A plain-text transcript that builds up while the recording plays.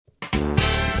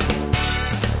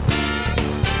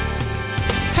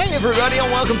Hey everybody, and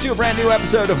welcome to a brand new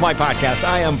episode of my podcast.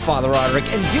 I am Father Roderick,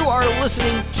 and you are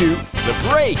listening to The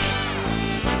Break.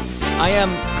 I am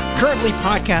currently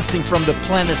podcasting from the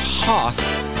planet Hoth,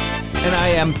 and I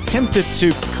am tempted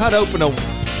to cut open a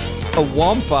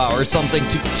wampa or something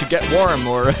to get warm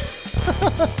or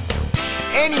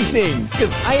anything,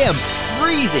 because I am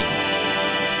freezing.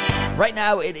 Right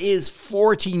now, it is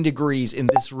 14 degrees in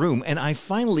this room, and I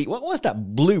finally... What was that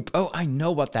bloop? Oh, I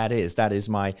know what that is. That is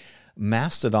my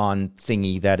Mastodon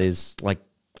thingy that is like...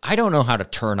 I don't know how to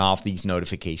turn off these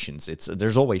notifications.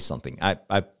 There's always something.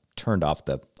 I've turned off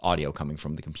the audio coming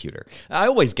from the computer. I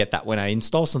always get that when I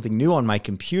install something new on my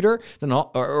computer then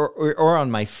or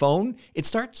on my phone. It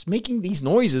starts making these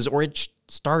noises, or it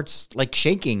starts like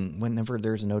shaking whenever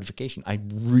there's a notification. I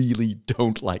really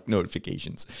don't like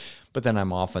notifications, but then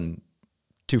I'm often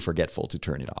too forgetful to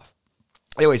turn it off.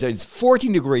 Anyway, so it's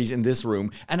 14 degrees in this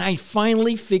room, and I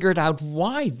finally figured out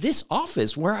why this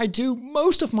office, where I do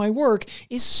most of my work,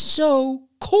 is so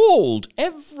cold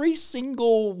every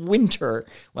single winter.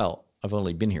 Well, I've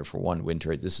only been here for one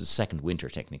winter. This is second winter,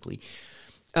 technically.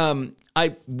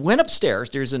 I went upstairs.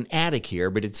 There's an attic here,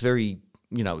 but it's very,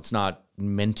 it's not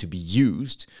meant to be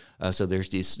used. So there's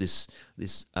this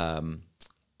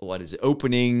what is it,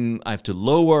 opening. I have to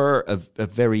lower a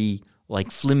very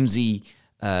flimsy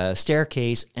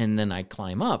staircase, and then I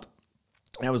climb up.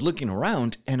 And I was looking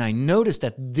around, and I noticed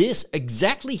that this,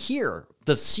 exactly here,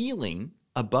 the ceiling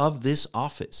above this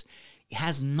office,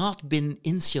 has not been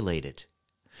insulated.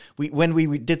 When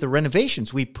we did the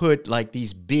renovations, we put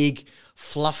these big,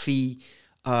 fluffy,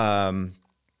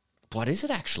 what is it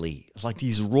actually? Like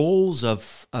these rolls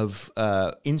of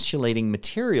insulating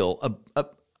material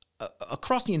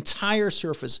across the entire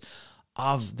surface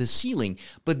of the ceiling.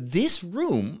 But this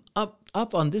room,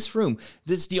 up on this room,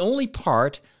 this is the only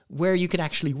part where you can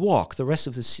actually walk. The rest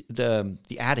of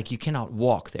the attic, you cannot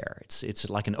walk there. It's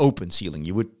like an open ceiling.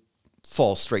 You would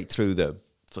fall straight through the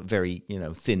very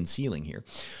thin ceiling here.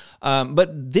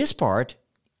 But this part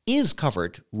is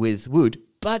covered with wood,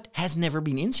 but has never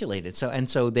been insulated.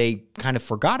 So they kind of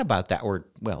forgot about that, or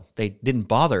they didn't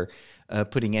bother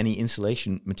putting any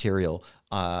insulation material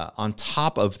on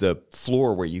top of the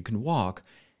floor where you can walk.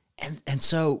 And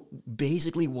so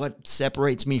basically what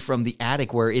separates me from the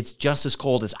attic, where it's just as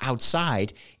cold as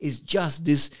outside, is just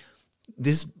this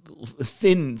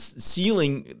thin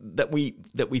ceiling that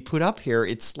we put up here.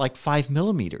 It's like 5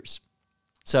 millimeters.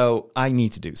 So I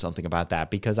need to do something about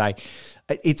that, because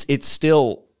it's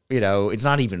still, it's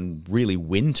not even really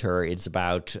winter. It's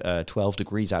about 12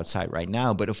 degrees outside right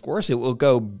now. But of course it will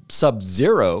go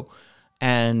sub-zero,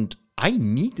 and I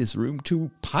need this room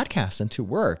to podcast and to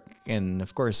work. And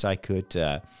of course I could,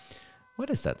 what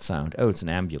is that sound? Oh, it's an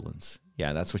ambulance.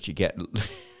 Yeah, that's what you get.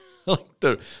 Like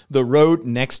the road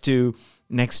next to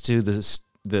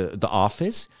the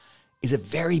office is a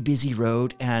very busy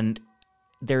road, and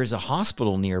there's a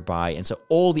hospital nearby, and so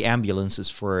all the ambulances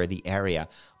for the area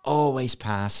always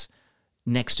pass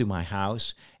next to my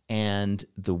house. And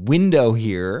the window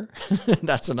here,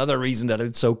 that's another reason that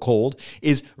it's so cold,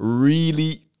 is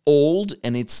really old,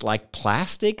 and it's like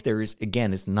plastic.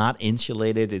 It's not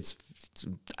insulated.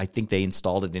 I think they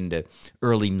installed it in the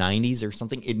early 90s or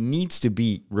something. It needs to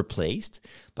be replaced,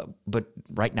 but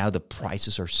right now the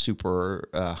prices are super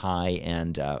high,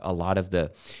 and a lot of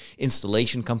the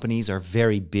installation companies are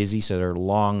very busy, so there are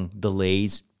long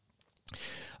delays.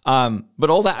 But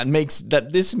all that makes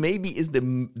that this maybe is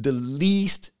the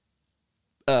least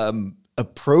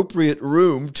appropriate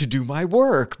room to do my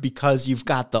work, because you've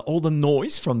got all the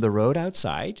noise from the road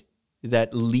outside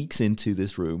that leaks into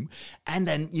this room, and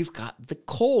then you've got the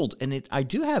cold. And I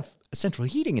do have central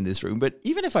heating in this room, but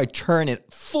even if I turn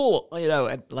it full,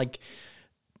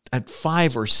 at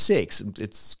 5 or 6,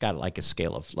 it's got like a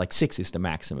scale of 6 is the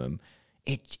maximum.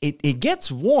 It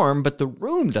gets warm, but the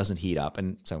room doesn't heat up,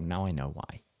 and so now I know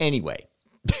why. Anyway.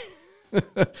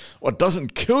 What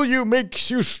doesn't kill you makes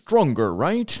you stronger,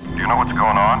 right? Do you know what's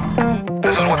going on?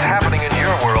 This is what's happening in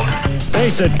your world.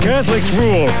 Face it, Catholics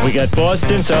rule. We got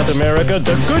Boston, South America,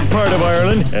 the good part of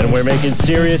Ireland, and we're making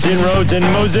serious inroads in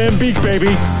Mozambique,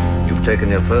 baby. You've taken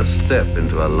your first step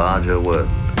into a larger world.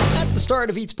 At the start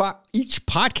of each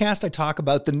podcast, I talk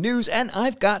about the news, and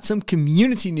I've got some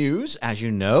community news. As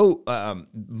you know,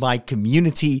 my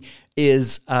community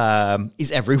is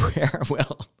everywhere.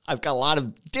 Well, I've got a lot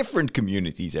of different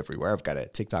communities everywhere. I've got a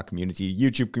TikTok community,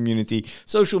 YouTube community,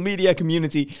 social media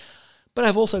community, but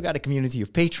I've also got a community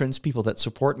of patrons, people that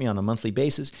support me on a monthly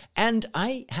basis, and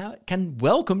I can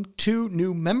welcome 2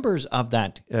 new members of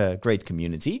that great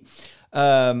community.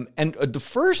 And the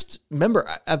first member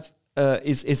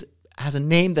is has a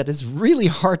name that is really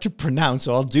hard to pronounce,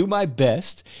 so I'll do my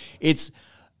best. It's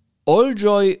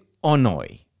Oljoy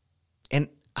Onoi. And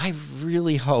I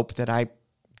really hope that I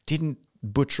didn't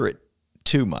butcher it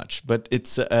too much, but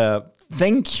it's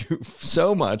thank you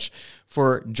so much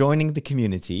for joining the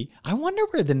community. I wonder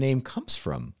where the name comes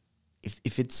from.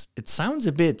 If it sounds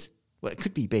a bit, well, it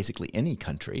could be basically any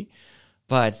country,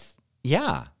 but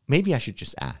yeah, maybe I should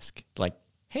just ask, like,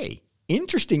 hey,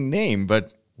 interesting name,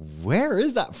 but where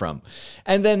is that from?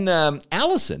 And then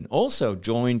Allison also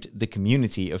joined the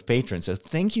community of patrons. So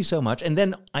thank you so much. And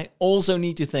then I also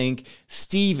need to thank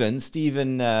Steven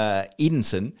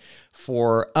Edenson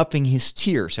for upping his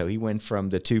tier. So he went from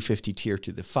the $2.50 tier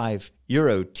to the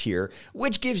 €5 tier,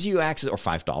 which gives you access, or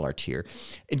 $5 tier.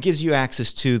 It gives you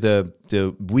access to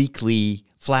the weekly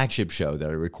flagship show that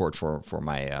I record for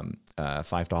my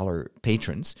 $5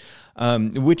 patrons,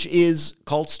 which is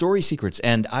called Story Secrets.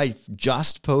 And I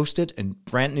just posted a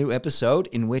brand new episode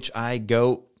in which I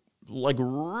go like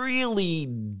really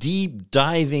deep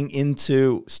diving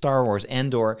into Star Wars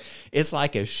Andor. It's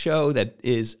like a show that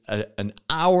is an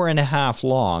hour and a half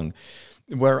long,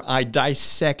 where I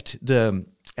dissect the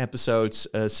episodes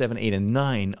 7, 8, and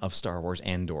 9 of Star Wars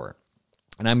Andor.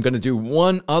 And I'm going to do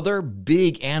one other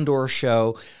big Andor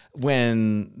show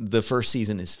when the first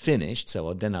season is finished.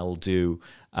 So then I will do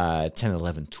 10,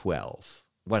 11, 12.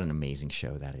 What an amazing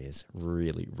show that is.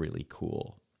 Really, really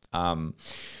cool. That's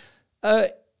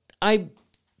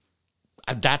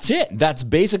it. That's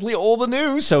basically all the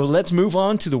news. So let's move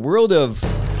on to the world of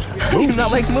movies.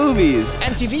 Not like movies.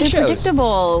 And TV They're shows.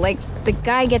 predictable. Like, the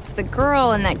guy gets the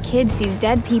girl, and that kid sees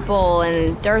dead people,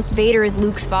 and Darth Vader is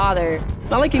Luke's father.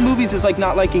 Not liking movies is like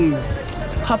not liking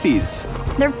puppies.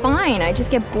 They're fine. I just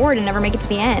get bored and never make it to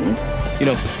the end. You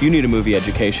know, you need a movie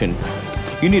education.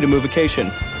 You need a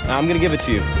movication. I'm gonna give it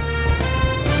to you.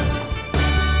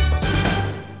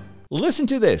 Listen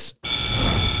to this.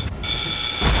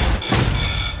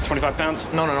 25 pounds?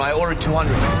 No, I ordered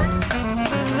 200.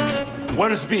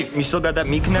 Where's beef? You still got that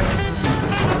meat connect?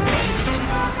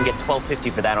 You get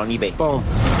 $12.50 for that on eBay. Boom.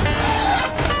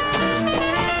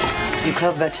 You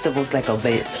cut vegetables like a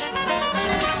bitch.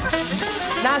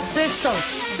 Not system.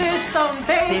 System,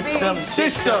 baby.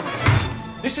 System.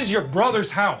 This is your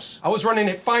brother's house. I was running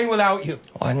it fine without you.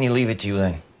 Why didn't you leave it to you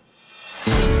then?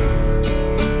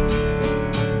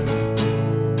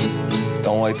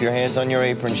 Don't wipe your hands on your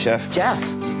apron, chef. Jeff.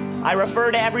 I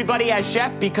refer to everybody as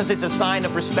chef because it's a sign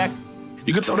of respect.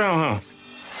 You could throw down, huh?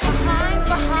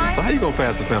 Behind. So how you gonna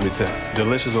pass the family test?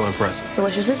 Delicious or impressive?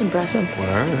 Delicious is impressive.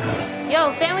 Word.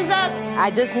 Yo, family's up.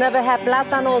 I just never had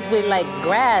plátanos with, like,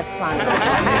 grass on it.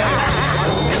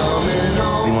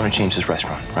 We want to change this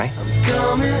restaurant, right?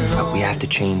 But we have to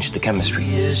change the chemistry.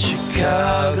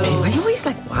 Why are you always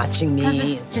like watching me? Because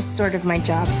it's just sort of my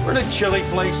job. Where the chili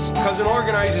flakes? Cousin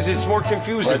organizes, it's more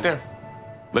confusing. Right there.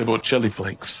 Labeled chili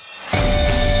flakes.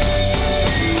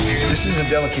 This is a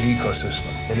delicate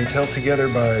ecosystem, and it's held together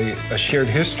by a shared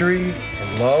history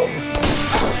and love.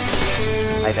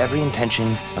 I have every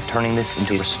intention of turning this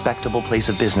into a respectable place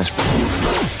of business.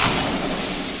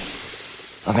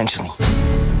 Eventually.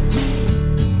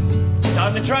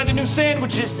 Time to try the new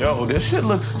sandwiches. Yo, this shit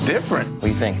looks different. What do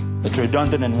you think? It's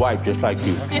redundant and white, just like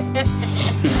you.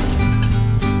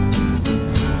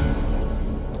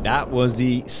 That was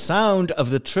the sound of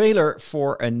the trailer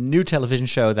for a new television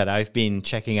show that I've been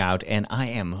checking out, and I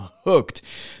am hooked.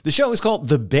 The show is called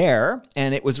The Bear,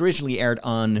 and it was originally aired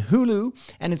on Hulu,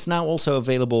 and it's now also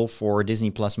available for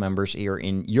Disney Plus members here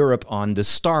in Europe on the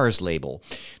Stars label.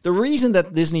 The reason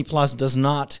that Disney Plus does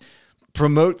not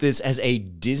promote this as a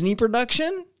Disney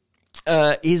production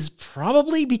is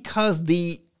probably because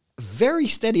the very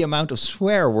steady amount of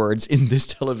swear words in this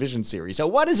television series. So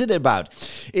what is it about?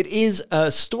 It is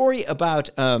a story about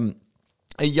a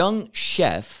young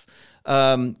chef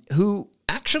who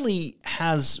actually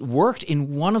has worked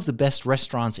in one of the best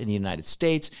restaurants in the United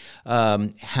States,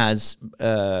 has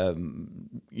a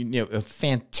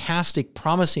fantastic,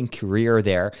 promising career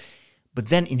there, but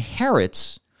then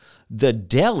inherits the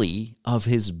deli of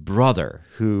his brother,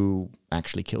 who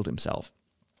actually killed himself.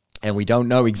 And we don't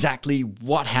know exactly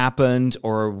what happened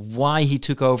or why he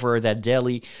took over that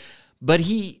deli. But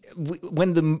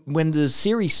when the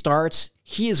series starts,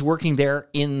 he is working there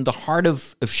in the heart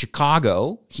of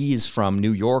Chicago. He is from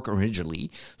New York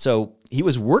originally. So he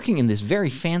was working in this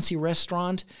very fancy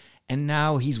restaurant. And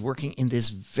now he's working in this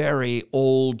very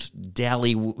old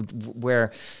deli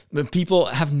where people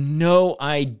have no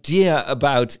idea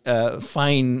about the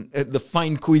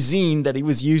fine cuisine that he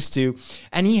was used to.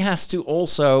 And he has to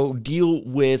also deal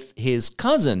with his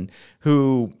cousin,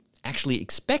 who actually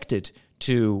expected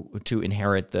to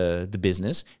inherit the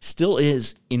business, still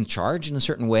is in charge in a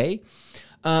certain way.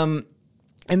 And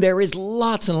there is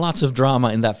lots and lots of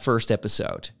drama in that first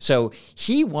episode. So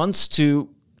he wants to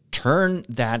turn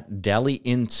that deli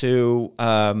into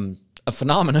a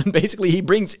phenomenon. Basically, he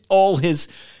brings all his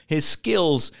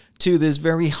skills to this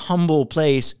very humble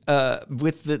place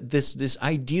with this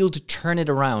ideal to turn it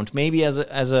around, maybe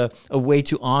as a way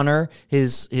to honor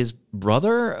his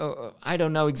brother. I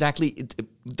don't know exactly.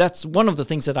 That's one of the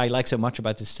things that I like so much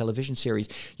about this television series.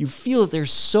 You feel that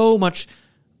there's so much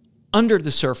under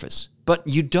the surface, but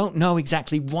you don't know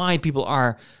exactly why people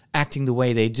are acting the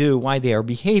way they do, why they are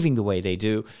behaving the way they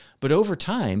do. But over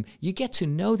time, you get to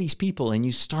know these people and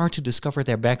you start to discover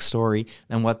their backstory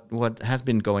and what has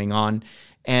been going on.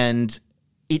 And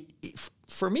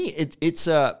for me, it's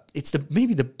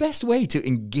maybe the best way to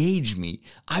engage me.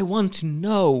 I want to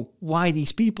know why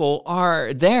these people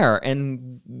are there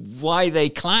and why they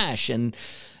clash and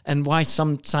why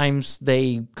sometimes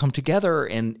they come together.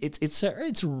 And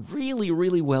it's really,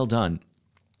 really well done.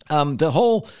 The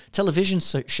whole television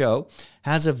show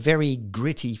has a very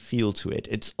gritty feel to it.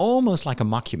 It's almost like a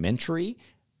mockumentary,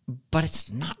 but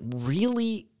it's not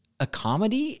really a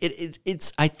comedy.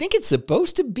 I think it's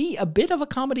supposed to be a bit of a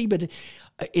comedy, but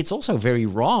it's also very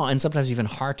raw and sometimes even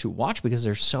hard to watch because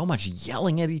there's so much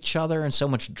yelling at each other and so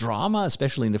much drama,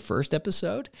 especially in the first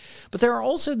episode. But there are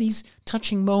also these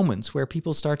touching moments where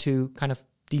people start to kind of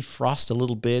defrost a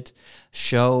little bit,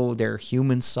 show their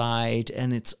human side,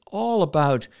 and it's all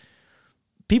about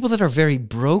people that are very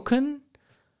broken,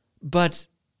 but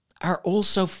are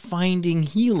also finding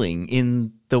healing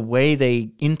in the way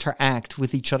they interact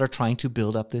with each other, trying to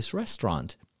build up this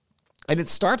restaurant. And it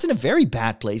starts in a very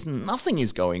bad place. Nothing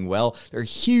is going well. There are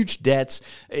huge debts.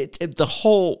 The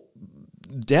whole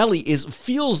deli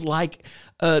feels like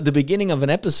the beginning of an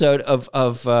episode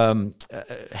of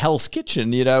Hell's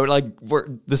Kitchen, like where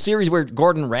the series where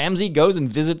Gordon Ramsay goes and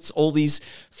visits all these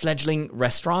fledgling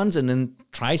restaurants and then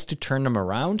tries to turn them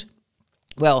around.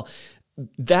 Well,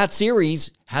 that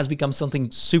series has become something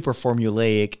super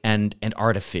formulaic and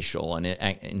artificial. And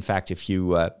in fact, if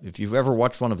you've ever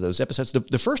watched one of those episodes,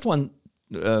 the first one,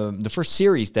 the first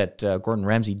series that Gordon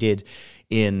Ramsay did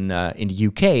in the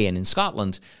UK and in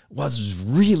Scotland was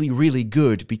really, really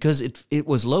good because it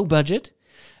was low budget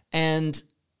and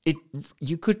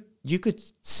you could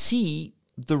see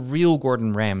the real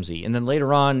Gordon Ramsay. And then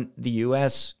later on, the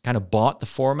US kind of bought the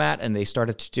format and they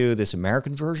started to do this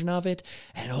American version of it.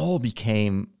 And it all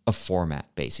became a format,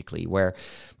 basically, where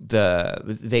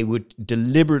they would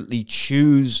deliberately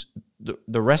choose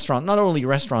the restaurant, not only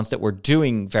restaurants that were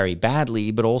doing very badly,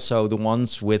 but also the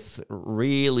ones with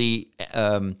really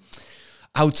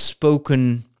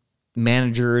outspoken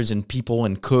managers and people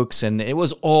and cooks, and it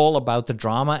was all about the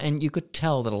drama, and you could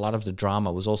tell that a lot of the drama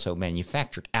was also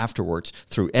manufactured afterwards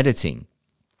through editing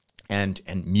and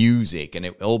music, and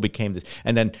it all became this.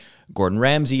 And then Gordon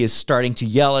Ramsay is starting to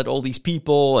yell at all these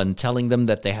people and telling them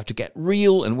that they have to get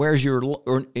real, and where's your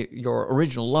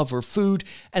original love for food?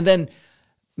 And then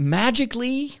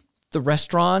magically, the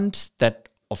restaurant that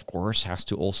of course has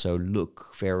to also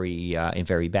look in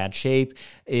very bad shape,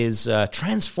 is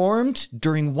transformed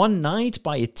during one night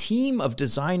by a team of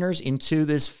designers into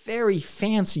this very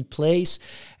fancy place.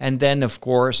 And then, of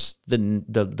course,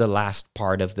 the last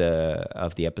part of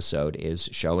the episode is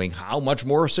showing how much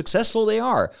more successful they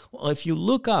are. Well, if you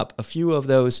look up a few of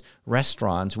those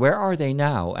restaurants, where are they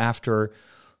now after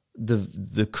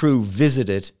the crew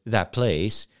visited that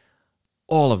place?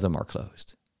 All of them are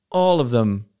closed. All of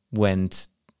them went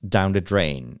down the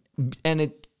drain. And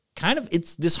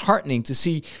it's disheartening to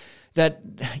see that,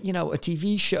 a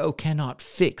TV show cannot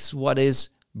fix what is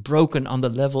broken on the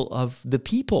level of the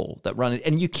people that run it.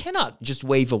 And you cannot just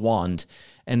wave a wand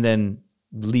and then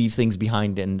leave things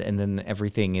behind and then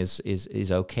everything is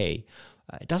okay.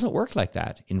 It doesn't work like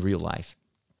that in real life.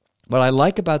 What I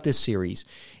like about this series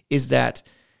is that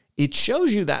it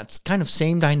shows you that kind of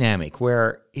same dynamic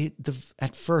where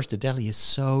at first the deli is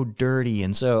so dirty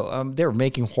and so they're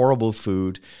making horrible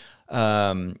food,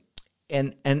 but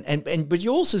you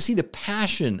also see the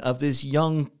passion of this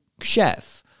young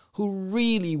chef who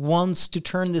really wants to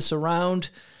turn this around,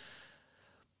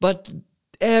 but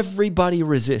everybody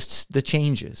resists the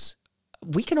changes.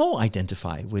 We can all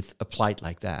identify with a plight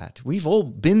like that. We've all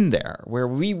been there, where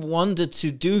we wanted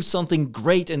to do something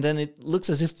great, and then it looks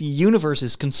as if the universe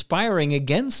is conspiring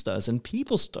against us, and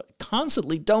people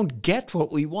constantly don't get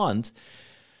what we want.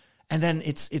 And then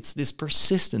it's this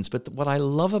persistence. But what I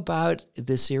love about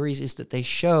this series is that they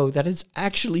show that it's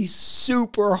actually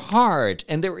super hard.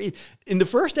 And in the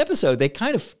first episode, they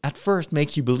kind of at first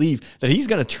make you believe that he's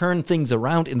going to turn things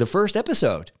around in the first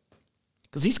episode.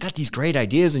 Because he's got these great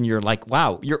ideas, and you're like,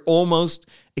 wow, you're almost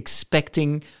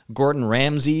expecting Gordon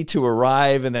Ramsay to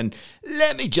arrive, and then,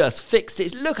 let me just fix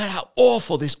this. Look at how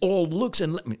awful this all looks.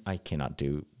 And I cannot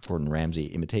do Gordon Ramsay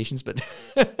imitations, but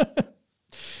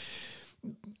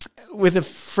with a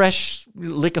fresh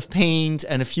lick of paint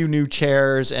and a few new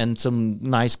chairs and some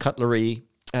nice cutlery,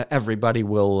 everybody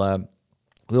will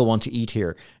want to eat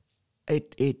here.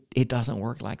 It doesn't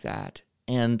work like that.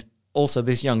 And also,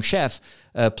 this young chef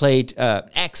played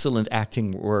excellent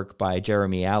acting work by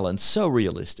Jeremy Allen. So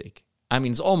realistic. I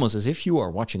mean, it's almost as if you are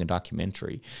watching a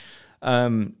documentary.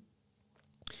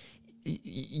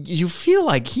 You feel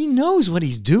like he knows what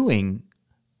he's doing.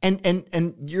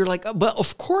 And you're like, oh, but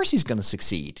of course he's going to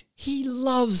succeed. He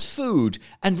loves food.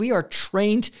 And we are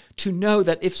trained to know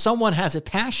that if someone has a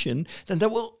passion, then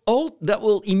that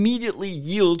will immediately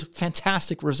yield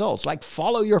fantastic results. Like,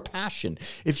 follow your passion.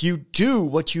 If you do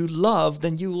what you love,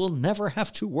 then you will never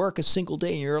have to work a single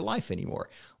day in your life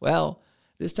anymore. Well,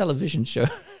 this television show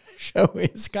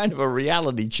is kind of a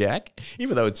reality check,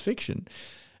 even though it's fiction.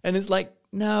 And it's like,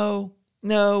 no,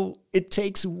 it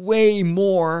takes way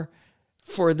more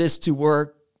for this to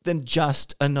work than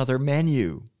just another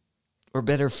menu or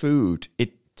better food.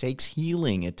 It takes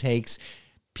healing. It takes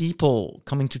people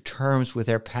coming to terms with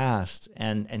their past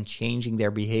and changing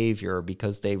their behavior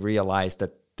because they realize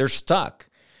that they're stuck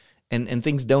and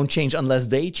things don't change unless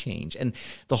they change. And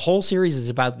the whole series is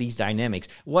about these dynamics.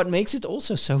 What makes it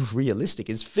also so realistic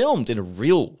is filmed in a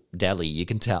real deli. You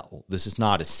can tell this is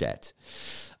not a set.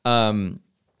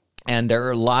 And there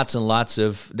are lots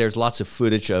of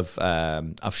footage of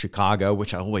Chicago,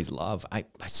 which I always love. I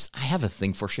have a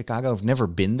thing for Chicago. I've never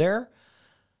been there,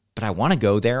 but I want to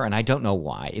go there, and I don't know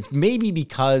why. It's maybe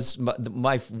because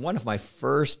one of my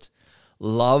first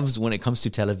loves when it comes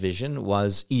to television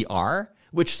was ER,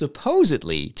 which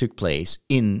supposedly took place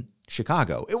in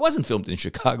Chicago. It wasn't filmed in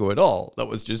Chicago at all. That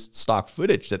was just stock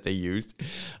footage that they used.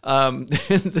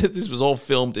 This was all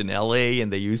filmed in LA,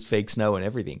 and they used fake snow and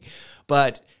everything.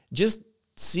 But just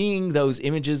seeing those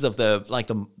images of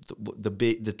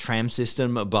the tram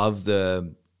system above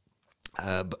the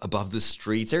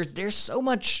streets, there's so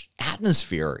much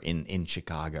atmosphere in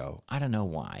Chicago. I don't know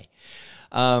why,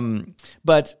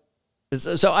 but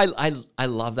so I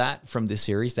love that from this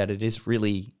series, that it is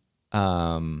really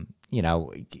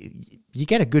you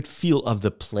get a good feel of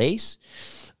the place.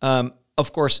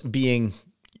 Of course, being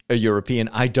a European,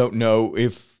 I don't know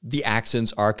if the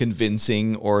accents are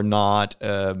convincing or not.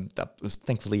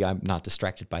 Thankfully, I'm not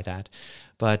distracted by that.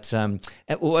 But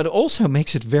what also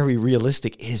makes it very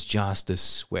realistic is just the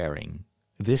swearing.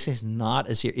 This is not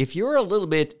a serious. If you're a little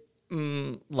bit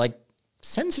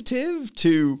sensitive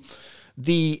to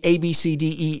the A, B, C,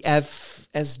 D, E, F,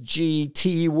 S, G,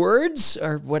 T words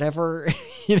or whatever,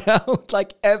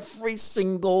 like every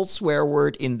single swear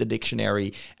word in the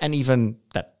dictionary, and even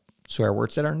that swear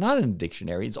words that are not in the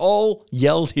dictionary, it's all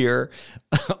yelled here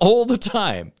all the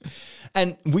time.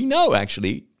 And we know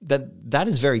actually that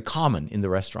is very common in the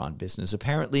restaurant business.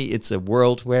 Apparently it's a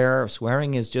world where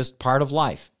swearing is just part of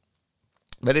life.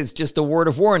 But it's just a word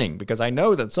of warning, because I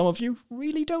know that some of you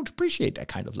really don't appreciate that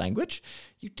kind of language.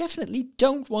 You definitely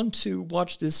don't want to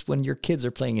watch this when your kids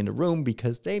are playing in the room,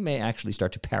 because they may actually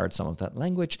start to parrot some of that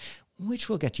language, which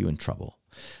will get you in trouble.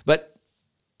 But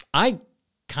I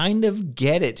kind of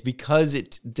get it, because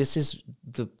this is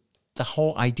the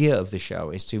whole idea of the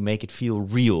show is to make it feel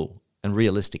real and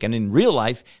realistic. And in real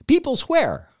life, people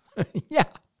swear. Yeah.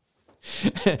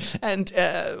 And,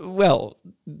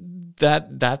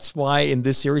 that's why in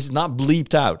this series it's not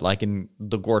bleeped out like in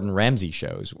the Gordon Ramsay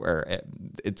shows, where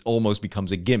it almost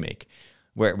becomes a gimmick,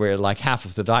 where like half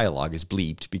of the dialogue is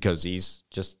bleeped because he's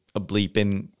just a bleep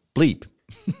in bleep.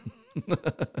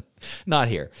 Not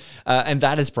here. And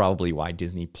that is probably why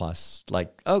Disney Plus,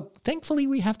 thankfully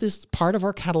we have this part of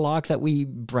our catalog that we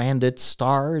branded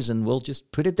stars and we'll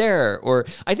just put it there. Or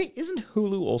I think, isn't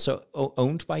Hulu also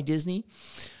owned by Disney?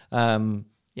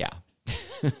 Yeah.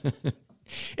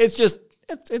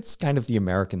 It's kind of the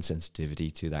American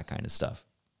sensitivity to that kind of stuff.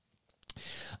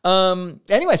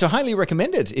 Anyway, so highly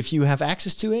recommended if you have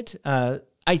access to it.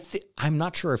 I'm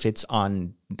not sure if it's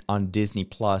on Disney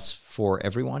Plus for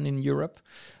everyone in Europe.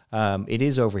 It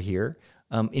is over here.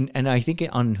 And I think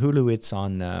on Hulu it's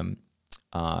on,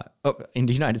 in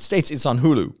the United States it's on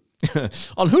Hulu.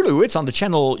 On Hulu, it's on the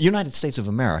channel United States of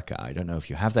America. I don't know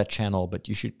if you have that channel, but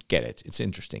you should get it. It's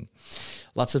interesting.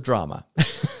 Lots of drama.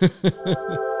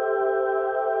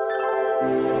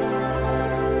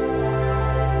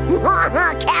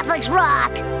 Catholics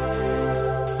rock!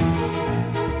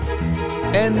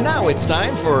 And now it's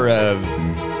time for a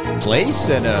place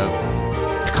and a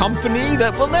company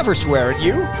that will never swear at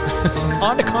you.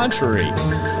 On the contrary.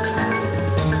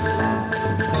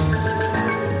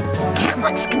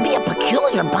 Catholics can be a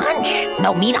peculiar bunch.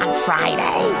 No meat on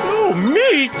Friday. Oh,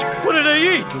 meat? What do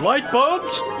they eat? Light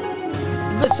bulbs?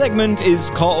 This segment is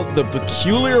called The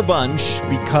Peculiar Bunch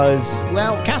because,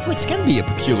 well, Catholics can be a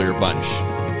peculiar bunch.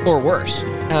 Or worse.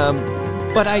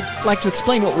 But I'd like to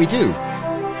explain what we do.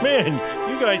 Man,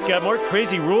 you guys got more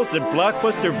crazy rules than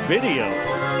Blockbuster Video.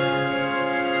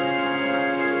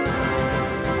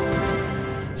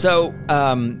 So,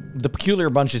 the Peculiar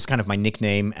Bunch is kind of my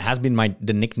nickname. It has been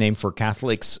the nickname for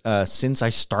Catholics since I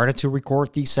started to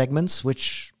record these segments,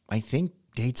 which I think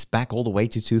dates back all the way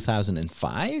to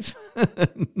 2005.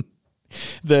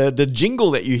 The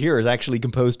jingle that you hear is actually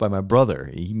composed by my brother.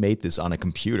 He made this on a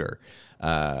computer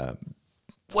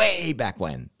way back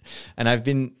when. And I've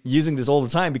been using this all the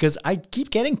time because I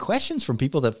keep getting questions from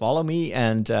people that follow me.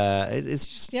 And it's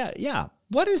just, yeah.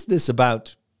 What is this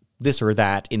about this or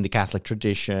that in the Catholic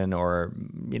tradition? Or,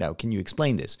 can you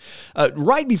explain this?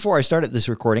 Right before I started this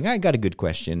recording, I got a good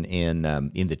question in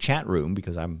the chat room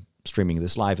because I'm streaming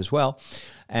this live as well.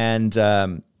 And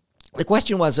the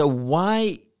question was,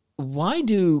 why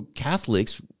do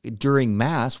Catholics during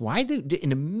Mass, in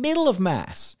the middle of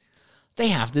Mass, they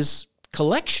have this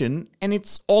collection and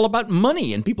it's all about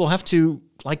money and people have to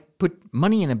put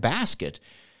money in a basket?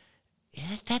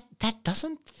 That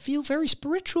doesn't feel very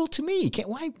spiritual to me.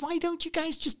 Why don't you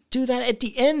guys just do that at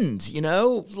the end?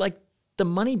 The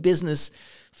money business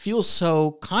feels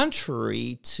so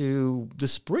contrary to the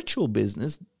spiritual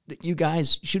business that you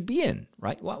guys should be in,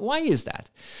 right? Why is that?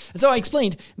 And so I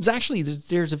explained, it's actually,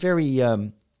 there's a very,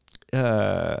 I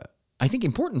think,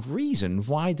 important reason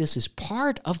why this is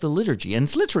part of the liturgy. And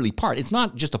it's literally part. It's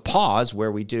not just a pause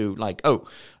where we do oh,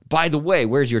 by the way,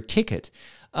 where's your ticket?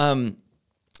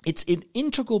 It's an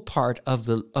integral part of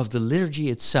the liturgy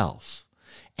itself.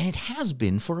 And it has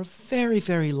been for a very,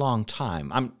 very long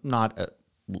time. I'm not a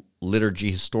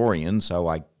liturgy historian, so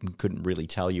I couldn't really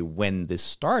tell you when this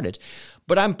started.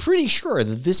 But I'm pretty sure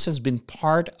that this has been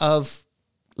part of,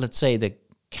 let's say, the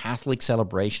Catholic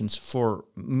celebrations for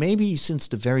maybe since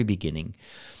the very beginning.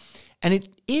 And it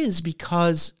is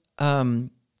because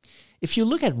if you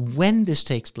look at when this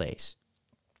takes place,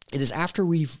 it is after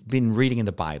we've been reading in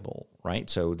the Bible, right?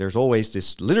 So there's always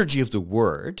this liturgy of the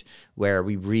Word where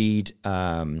we read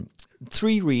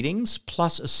 3 readings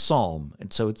plus a psalm.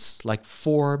 And so it's like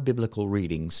 4 biblical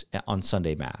readings on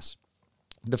Sunday Mass.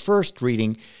 The first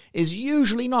reading is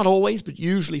usually, not always, but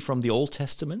usually from the Old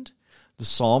Testament. The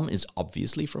psalm is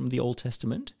obviously from the Old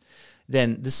Testament.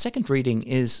 Then the second reading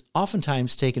is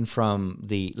oftentimes taken from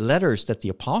the letters that the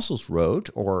apostles wrote,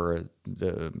 or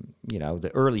the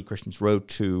early Christians wrote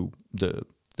to the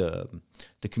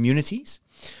communities.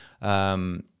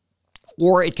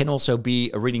 Or it can also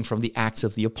be a reading from the Acts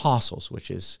of the Apostles,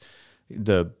 which is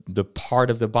the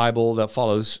part of the Bible that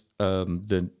follows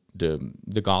the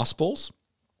Gospels.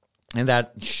 And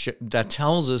that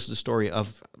tells us the story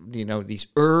of, these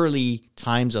early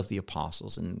times of the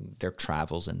apostles and their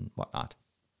travels and whatnot.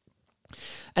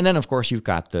 And then, of course, you've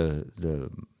got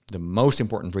the most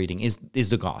important reading is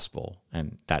the gospel,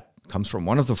 and that comes from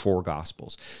one of the 4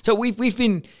 gospels. So we've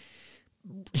been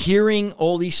hearing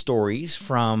all these stories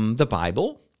from the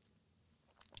Bible,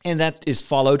 and that is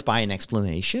followed by an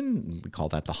explanation. We call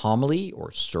that the homily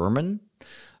or sermon.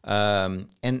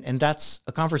 And that's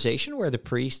a conversation where the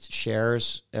priest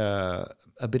shares a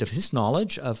bit of his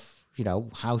knowledge of,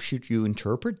 how should you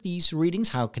interpret these readings?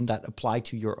 How can that apply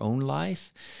to your own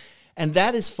life? And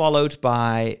that is followed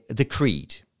by the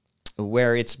creed,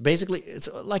 where it's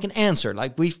like an answer.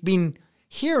 Like, we've been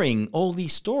hearing all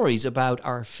these stories about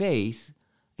our faith,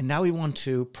 and now we want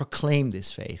to proclaim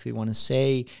this faith. We want to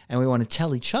say, and we want to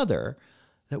tell each other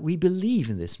that we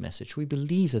believe in this message. We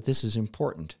believe that this is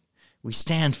important. We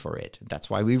stand for it.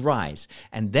 That's why we rise.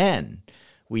 And then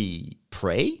we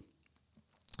pray.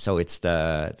 So it's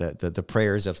the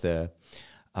prayers of the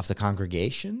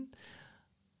congregation.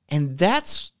 And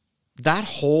that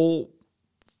whole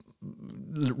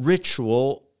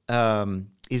ritual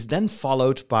is then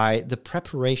followed by the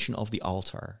preparation of the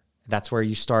altar. That's where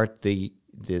you start the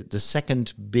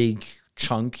second big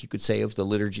chunk, you could say, of the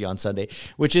liturgy on Sunday,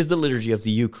 which is the liturgy of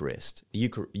the Eucharist.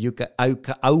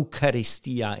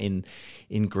 Eucharistia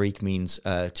in Greek means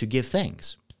to give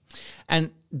thanks.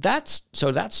 And that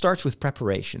starts with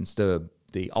preparations. The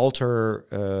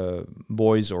altar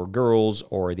boys or girls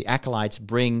or the acolytes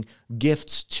bring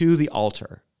gifts to the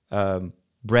altar,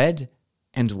 bread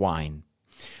and wine.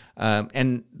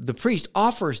 And the priest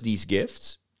offers these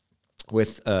gifts,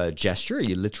 with a gesture.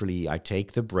 I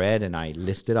take the bread and I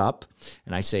lift it up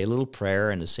and I say a little prayer,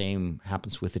 and the same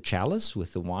happens with the chalice,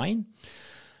 with the wine.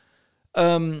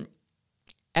 And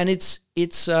it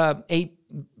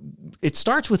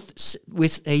starts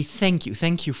with a thank you.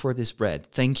 Thank you for this bread.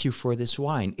 Thank you for this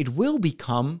wine. It will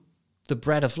become the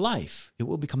bread of life. It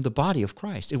will become the body of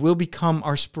Christ. It will become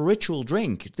our spiritual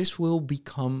drink. This will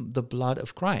become the blood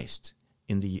of Christ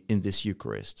in this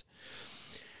Eucharist.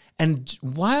 And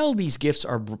while these gifts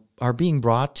are being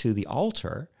brought to the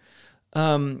altar,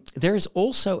 there is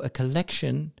also a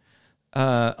collection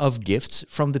of gifts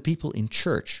from the people in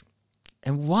church.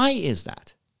 And why is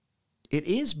that? It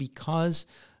is because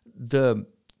the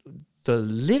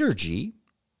liturgy,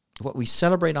 what we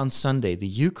celebrate on Sunday, the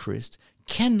Eucharist,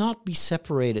 cannot be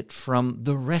separated from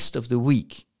the rest of the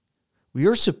week. We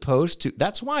are supposed to,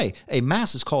 that's why a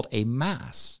Mass is called a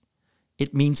Mass.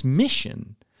 It means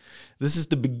mission. This is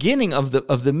the beginning of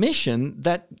the mission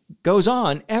that goes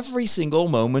on every single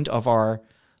moment of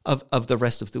the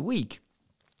rest of the week.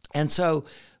 And so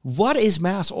what is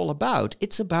Mass all about?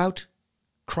 It's about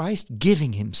Christ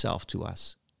giving himself to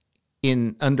us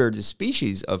under the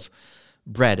species of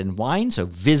bread and wine. So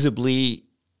visibly,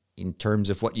 in terms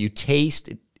of what you taste,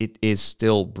 it is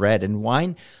still bread and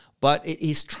wine, but it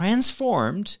is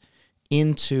transformed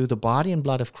into the body and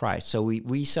blood of Christ. So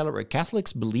we celebrate.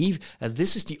 Catholics believe that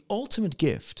this is the ultimate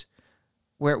gift,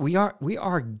 where we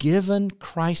are given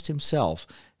Christ himself.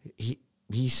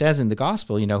 He says in the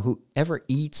gospel, whoever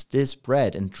eats this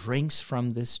bread and drinks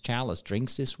from this chalice,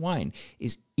 drinks this wine,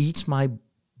 eats my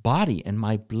body and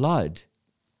my blood.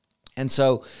 And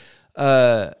so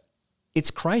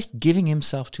it's Christ giving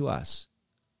himself to us.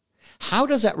 How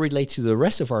does that relate to the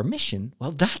rest of our mission?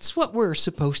 Well, that's what we're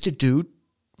supposed to do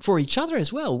for each other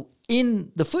as well.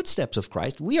 In the footsteps of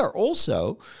Christ, we are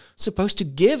also supposed to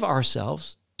give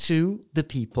ourselves to the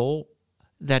people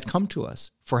that come to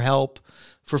us for help,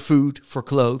 for food, for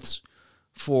clothes,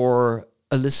 for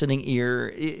a listening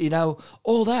ear,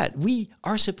 all that. We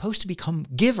are supposed to become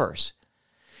givers.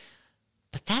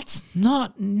 But that's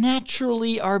not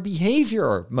naturally our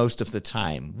behavior most of the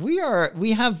time. We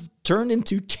have turned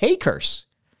into takers.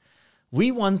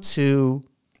 We want the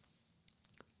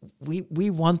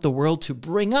world to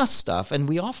bring us stuff, and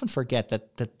we often forget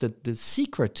that the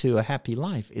secret to a happy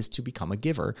life is to become a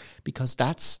giver, because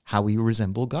that's how we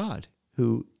resemble God,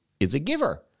 who is a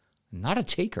giver, not a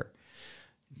taker.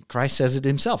 Christ says it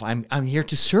himself, I'm here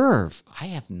to serve. I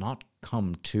have not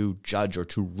come to judge or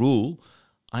to rule.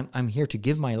 I'm here to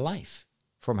give my life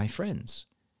for my friends.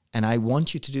 And I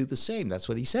want you to do the same. That's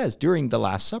what he says during the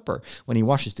Last Supper, when he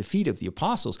washes the feet of the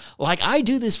apostles. Like, I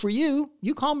do this for you.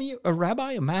 You call me a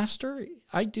rabbi, a master.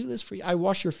 I do this for you. I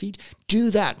wash your feet. Do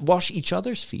that. Wash each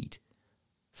other's feet.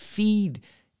 Feed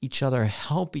each other.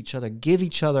 Help each other. Give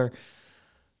each other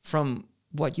from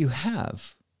what you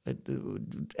have.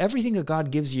 Everything that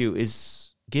God gives you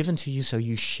is given to you, so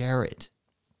you share it.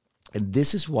 And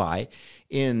this is why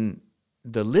in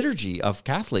the liturgy of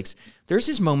Catholics, there's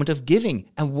this moment of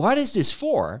giving. And what is this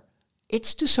for?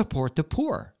 It's to support the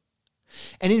poor.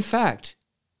 And in fact,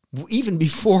 even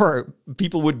before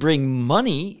people would bring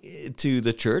money to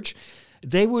the church,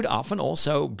 they would often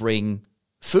also bring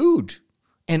food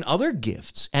and other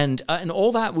gifts. And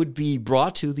all that would be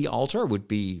brought to the altar, would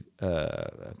be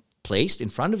placed in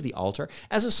front of the altar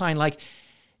as a sign, like,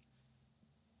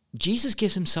 Jesus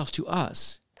gives himself to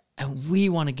us, and we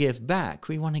want to give back.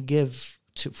 We want to give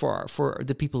for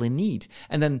the people in need.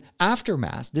 And then after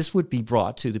Mass, this would be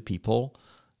brought to the people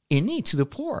in need, to the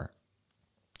poor.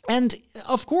 And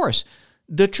of course,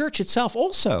 the church itself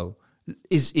also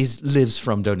lives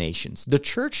from donations. The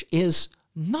church is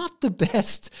not the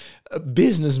best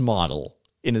business model,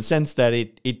 in a sense that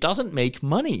it doesn't make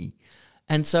money.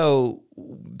 And so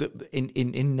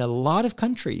in a lot of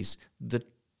countries, the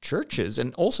churches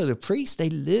and also the priests, they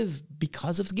live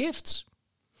because of gifts.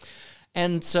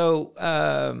 And so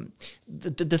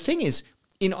the thing is,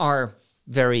 in our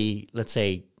very, let's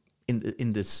say,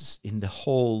 in the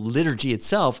whole liturgy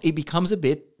itself,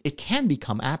 it can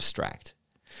become abstract.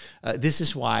 This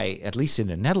is why, at least in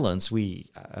the Netherlands,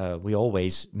 we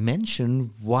always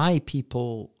mention why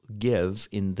people give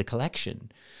in the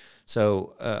collection.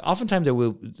 So oftentimes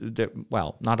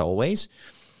not always,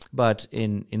 but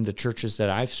in the churches that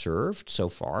I've served so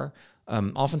far,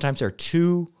 oftentimes there are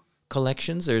two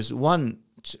collections. There's one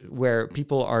where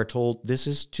people are told, this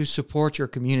is to support your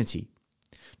community,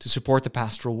 to support the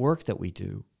pastoral work that we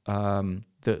do.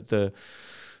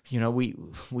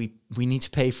 We need to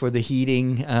pay for the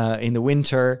heating in the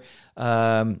winter.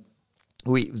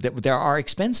 there are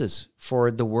expenses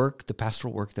for the work, the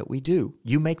pastoral work that we do.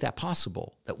 You make that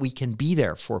possible, that we can be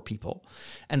there for people.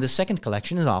 And the second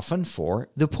collection is often for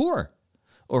the poor,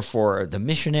 or for the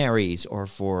missionaries, or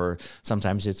for,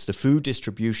 sometimes it's the food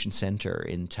distribution center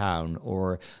in town,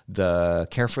 or the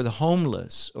care for the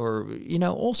homeless, or,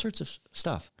 all sorts of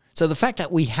stuff. So the fact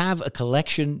that we have a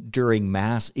collection during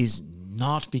Mass is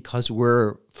not because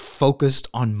we're focused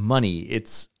on money.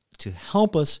 It's to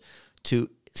help us to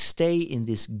stay in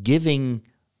this giving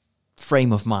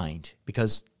frame of mind,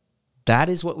 because that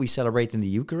is what we celebrate in the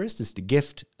Eucharist, is the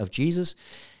gift of Jesus.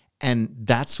 And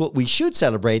that's what we should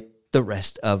celebrate the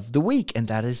rest of the week. And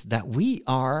that is that we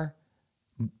are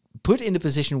put in a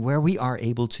position where we are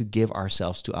able to give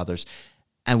ourselves to others.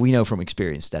 And we know from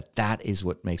experience that that is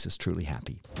what makes us truly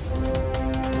happy.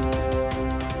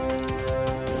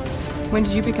 When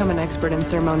did you become an expert in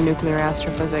thermonuclear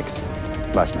astrophysics?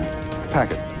 Last night. The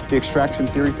packet. The extraction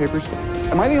theory papers.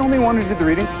 Am I the only one who did the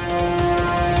reading?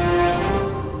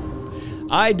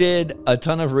 I did a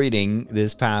ton of reading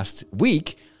this past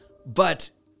week,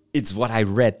 but it's what I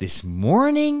read this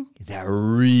morning that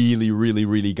really, really,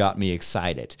 really got me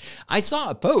excited. I saw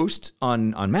a post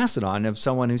on Mastodon of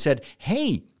someone who said,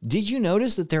 hey, did you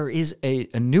notice that there is a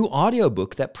new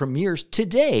audiobook that premieres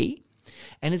today?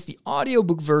 And it's the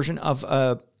audiobook version of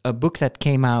a book that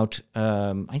came out,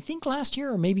 I think last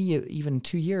year or maybe even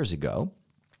 2 years ago,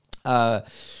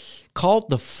 called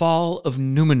The Fall of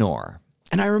Númenor.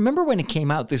 And I remember when it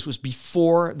came out, this was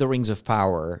before The Rings of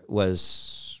Power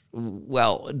was,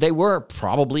 well, they were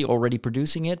probably already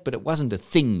producing it, but it wasn't a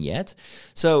thing yet.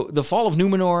 So The Fall of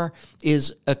Númenor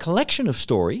is a collection of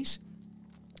stories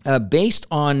based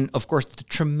on, of course, the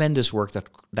tremendous work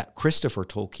that Christopher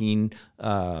Tolkien,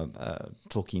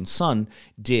 Tolkien's son,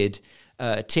 did,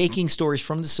 taking stories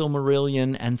from the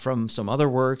Silmarillion and from some other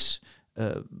works.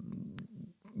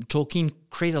 Tolkien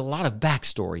created a lot of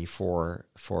backstory for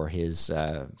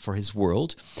his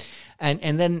world,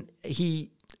 and then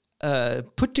he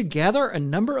put together a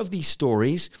number of these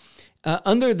stories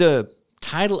under the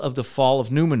title of The Fall of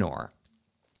Númenor,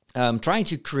 trying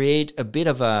to create a bit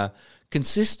of a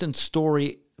consistent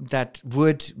story that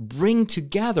would bring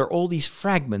together all these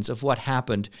fragments of what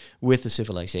happened with the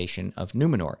civilization of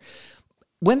Númenor.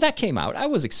 When that came out, I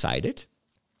was excited,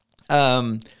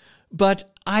 but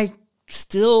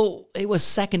it was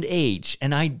Second Age,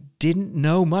 and I didn't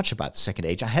know much about the Second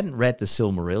Age. I hadn't read the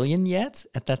Silmarillion yet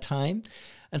at that time.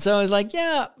 And so I was like,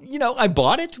 yeah, I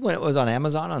bought it when it was on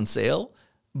Amazon on sale,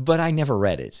 but I never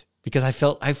read it because I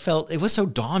felt it was so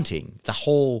daunting. The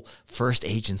whole First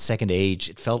Age and Second Age,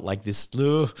 it felt like this,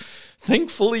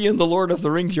 thankfully in The Lord of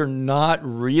the Rings, you're not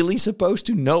really supposed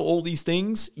to know all these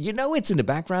things. It's in the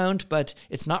background, but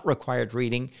it's not required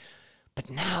reading. But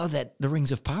now that The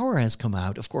Rings of Power has come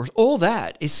out, of course, all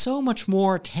that is so much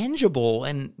more tangible.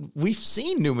 And we've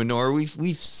seen Númenor,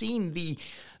 we've seen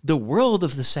the world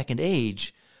of the Second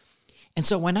Age. And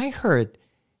so when I heard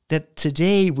that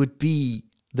today would be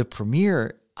the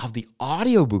premiere of the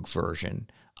audiobook version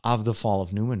of The Fall of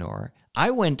Númenor,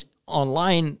 I went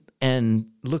online and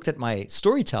looked at my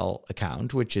Storytel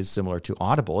account, which is similar to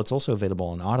Audible. It's also available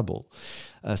on Audible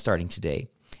starting today.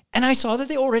 And I saw that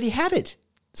they already had it.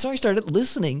 So I started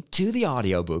listening to the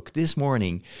audiobook this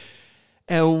morning.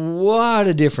 And what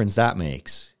a difference that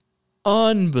makes.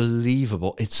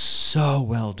 Unbelievable. It's so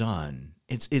well done.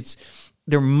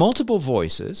 There are multiple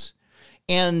voices,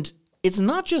 and it's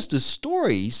not just the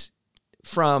stories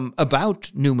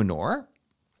about Númenor,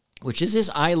 which is this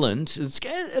island. It's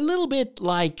a little bit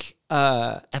like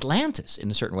Atlantis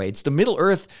in a certain way. It's the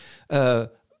Middle-earth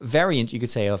variant, you could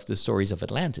say, of the stories of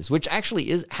Atlantis, which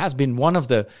actually has been one of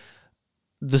the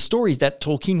stories that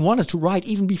Tolkien wanted to write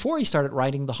even before he started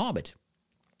writing The Hobbit.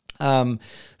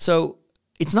 So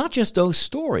it's not just those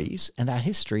stories and that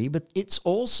history, but it's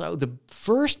also the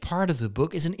first part of the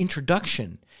book is an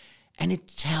introduction. And it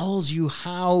tells you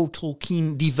how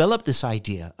Tolkien developed this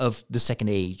idea of the Second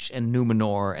Age and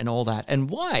Númenor and all that, and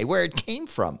where it came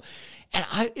from.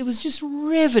 And it was just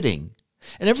riveting.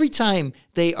 And every time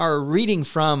they are reading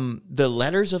from the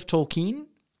letters of Tolkien,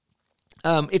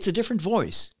 it's a different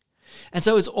voice. And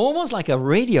so it's almost like a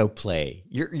radio play.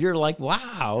 You're like,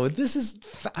 wow,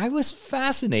 I was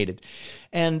fascinated.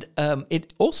 And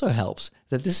it also helps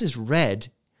that this is read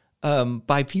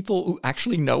by people who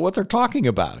actually know what they're talking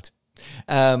about.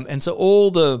 And so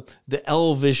all the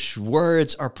elvish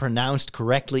words are pronounced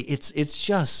correctly. It's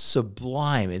just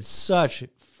sublime. It's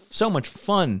so much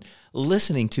fun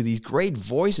listening to these great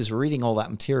voices reading all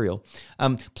that material.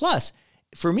 Plus,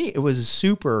 for me, it was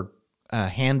super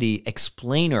handy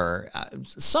explainer.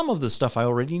 Some of the stuff I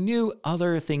already knew,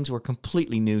 other things were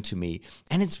completely new to me.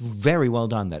 And it's very well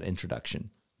done, that introduction.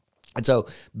 And so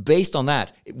based on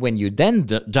that, when you then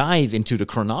dive into the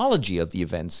chronology of the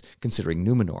events, considering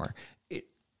Númenor, it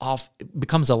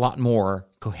becomes a lot more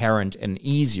coherent and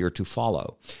easier to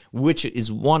follow, which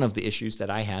is one of the issues that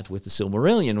I had with the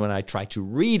Silmarillion when I tried to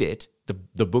read it,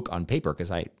 the book on paper,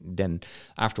 because I then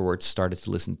afterwards started to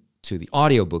listen to the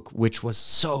audiobook, which was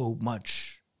so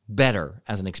much better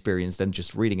as an experience than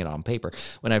just reading it on paper.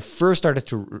 When I first started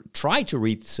to try to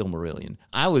read the Silmarillion,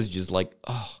 I was just like,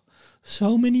 oh,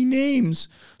 so many names,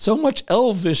 so much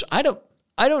Elvish. I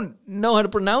don't know how to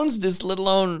pronounce this, let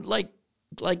alone like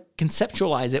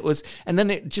conceptualize it. And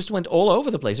then it just went all over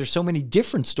the place. There's so many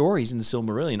different stories in the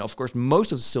Silmarillion. Of course,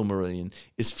 most of the Silmarillion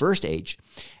is First Age,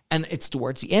 and it's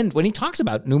towards the end when he talks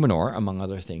about Númenor, among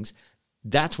other things.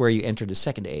 That's where you enter the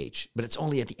Second Age, but it's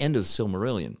only at the end of the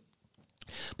Silmarillion.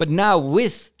 But now,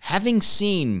 with having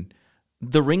seen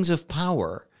the Rings of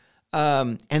Power,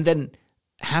 and then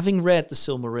having read the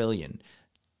Silmarillion,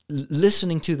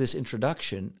 listening to this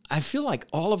introduction, I feel like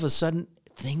all of a sudden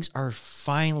things are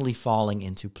finally falling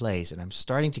into place, and I'm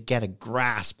starting to get a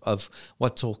grasp of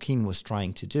what Tolkien was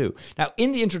trying to do. Now,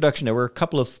 in the introduction, there were a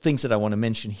couple of things that I want to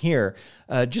mention here,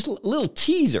 just little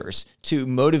teasers to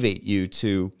motivate you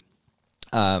to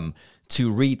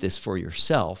read this for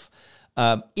yourself.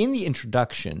 In the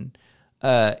introduction,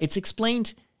 it's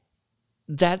explained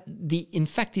that in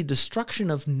fact, the destruction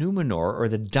of Númenor, or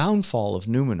the downfall of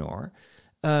Númenor,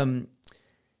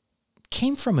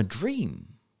 came from a dream.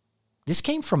 This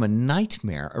came from a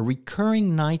nightmare, a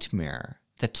recurring nightmare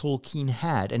that Tolkien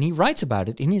had. And he writes about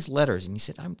it in his letters. And he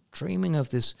said, I'm dreaming of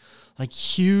this like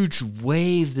huge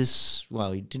wave,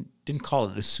 he didn't call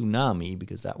it a tsunami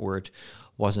because that word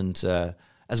wasn't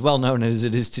as well known as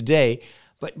it is today,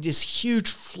 but this huge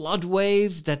flood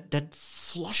wave that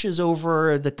flushes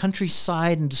over the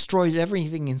countryside and destroys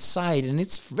everything in sight. And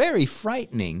it's very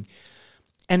frightening.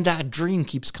 And that dream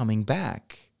keeps coming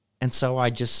back. And so I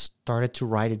just started to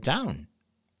write it down.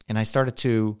 And I started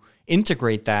to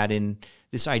integrate that in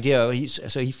this idea.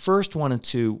 So he first wanted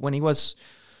to, when he was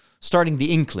starting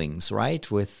the Inklings, right,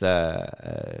 with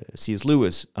C.S.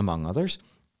 Lewis, among others,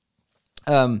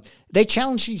 they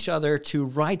challenged each other to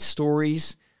write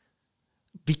stories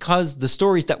because the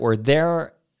stories that were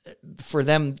there for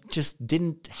them just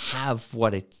didn't have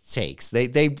what it takes.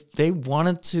 They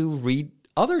wanted to read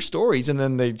other stories, and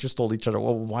then they just told each other,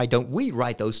 well, why don't we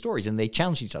write those stories? And they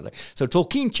challenged each other. So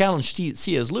Tolkien challenged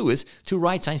C.S. Lewis to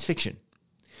write science fiction.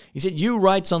 He said, you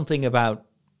write something about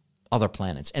other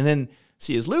planets. And then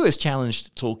C.S. Lewis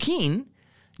challenged Tolkien,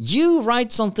 you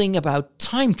write something about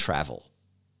time travel.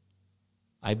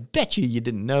 I bet you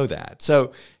didn't know that.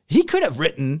 So he could have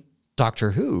written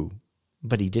Doctor Who,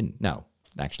 but he didn't. No,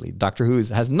 actually, Doctor Who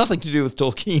has nothing to do with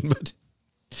Tolkien, but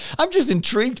I'm just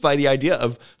intrigued by the idea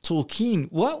of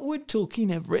Tolkien. What would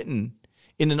Tolkien have written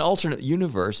in an alternate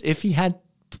universe if he had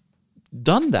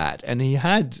done that and he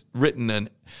had written an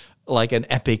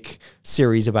epic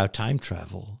series about time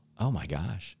travel? Oh my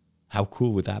gosh, how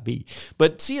cool would that be?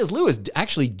 But C.S. Lewis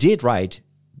actually did write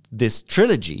this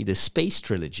trilogy, this space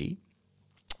trilogy,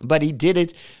 but he did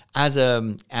it as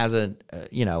a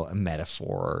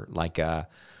metaphor,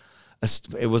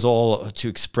 it was all to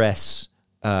express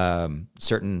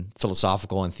certain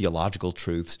philosophical and theological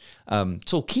truths.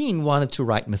 Tolkien wanted to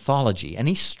write mythology, and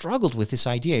he struggled with this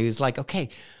idea. He was like, okay,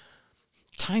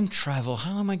 time travel,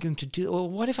 how am I going to do? Well,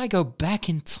 what if I go back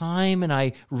in time and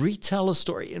I retell a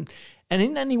story? And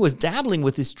then he was dabbling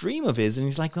with this dream of his, and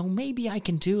he's like, well, maybe I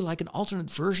can do like an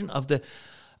alternate version of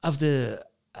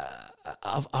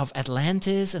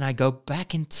Atlantis, and I go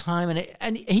back in time,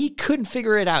 and he couldn't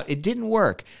figure it out. It didn't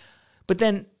work. But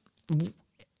then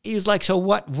he was like, so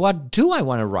what do I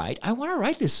want to write? I want to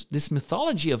write this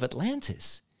mythology of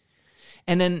Atlantis.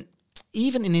 And then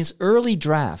even in his early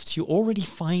drafts, you already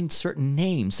find certain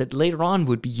names that later on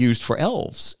would be used for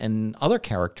elves and other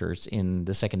characters in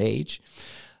the Second Age.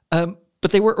 But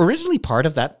they were originally part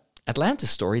of that Atlantis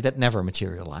story that never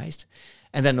materialized.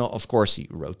 And then, of course, he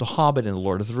wrote The Hobbit and The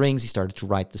Lord of the Rings. He started to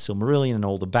write the Silmarillion and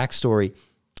all the backstory.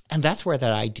 And that's where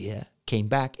that idea came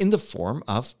back in the form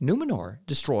of Númenor,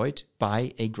 destroyed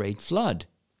by a great flood.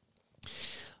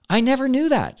 I never knew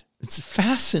that. It's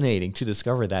fascinating to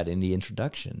discover that in the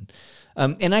introduction.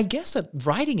 And I guess that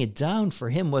writing it down for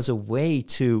him was a way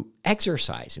to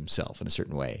exercise himself in a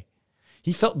certain way.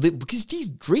 He felt that because these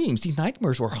dreams, these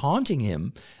nightmares were haunting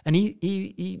him, and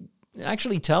he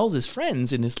actually tells his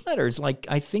friends in his letters, like,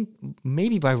 I think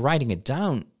maybe by writing it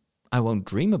down, I won't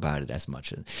dream about it as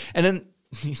much. And then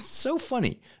it's so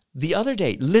funny. the other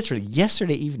day, literally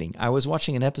yesterday evening, I was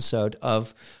watching an episode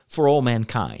of For All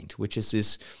Mankind, which is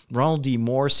this Ronald D.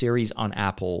 Moore series on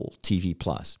Apple TV+.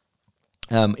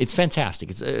 It's fantastic.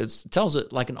 It tells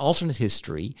it like an alternate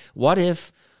history. What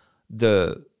if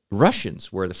the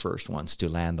Russians were the first ones to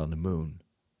land on the moon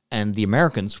and the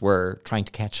Americans were trying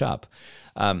to catch up?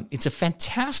 It's a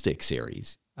fantastic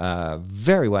series,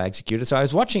 very well executed. So I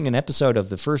was watching an episode of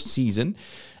the first season,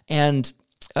 and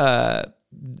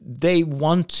they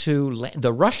want to.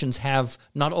 The Russians have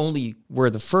not only were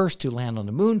the first to land on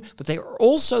the moon, but they were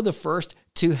also the first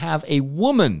to have a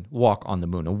woman walk on the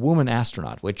moon, a woman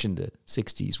astronaut, which in the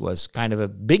 60s was kind of a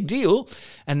big deal.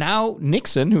 And now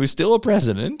Nixon, who is still a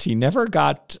president, he never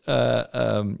got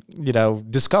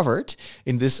discovered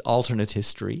in this alternate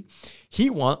history. He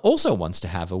also wants to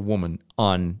have a woman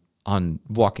on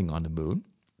walking on the moon.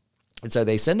 And so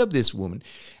they send up this woman,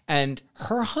 and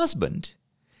her husband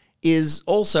is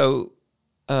also,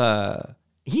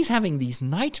 he's having these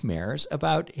nightmares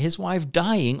about his wife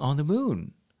dying on the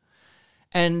moon.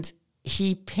 And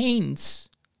he paints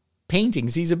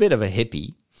paintings. He's a bit of a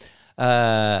hippie.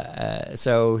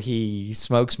 So he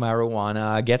smokes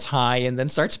marijuana, gets high, and then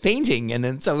starts painting. And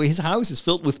then so his house is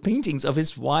filled with paintings of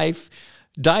his wife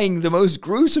dying the most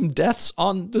gruesome deaths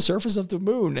on the surface of the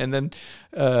moon. And then,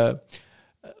 well,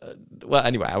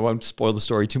 anyway, I won't spoil the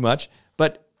story too much.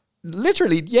 But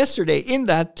literally yesterday in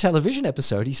that television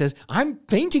episode, he says, I'm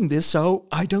painting this so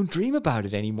I don't dream about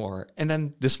it anymore. And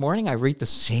then this morning I read the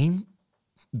same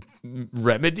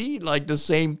remedy, like the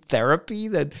same therapy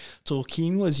that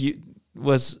Tolkien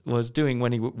was doing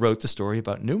when he wrote the story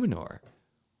about Númenor.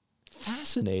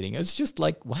 Fascinating. It's just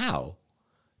like, wow,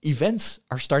 events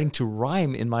are starting to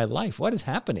rhyme in my life. What is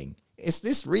happening? Is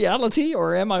this reality,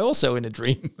 or am I also in a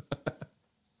dream?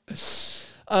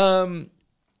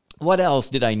 What else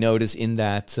did I notice in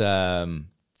that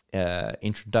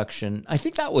introduction? I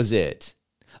think that was it.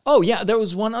 Oh, yeah, there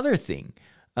was one other thing.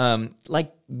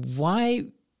 Like,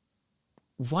 why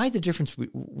the difference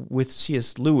with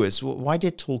C.S. Lewis? Why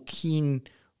did Tolkien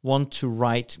want to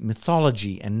write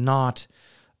mythology and not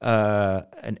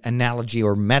an analogy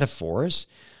or metaphors?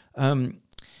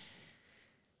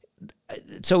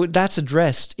 So that's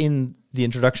addressed in the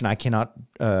introduction. I cannot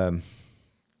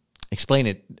explain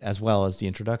it as well as the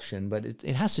introduction, but it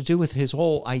has to do with his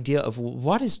whole idea of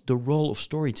what is the role of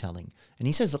storytelling. And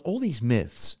he says that all these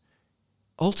myths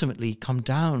ultimately come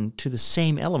down to the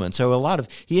same element. So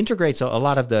he integrates a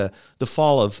lot of the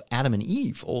fall of Adam and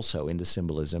Eve also in the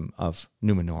symbolism of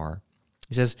Númenor.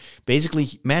 He says,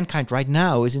 basically, mankind right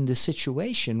now is in this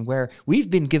situation where we've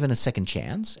been given a second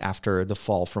chance after the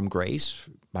fall from grace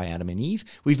by Adam and Eve.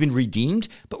 We've been redeemed,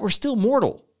 but we're still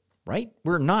mortal, right?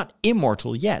 We're not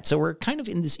immortal yet. So we're kind of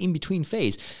in this in-between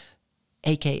phase,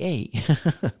 a.k.a.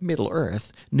 Middle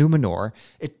Earth, Númenor.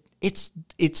 It's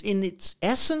in its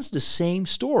essence the same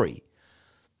story,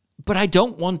 but I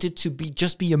don't want it to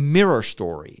just be a mirror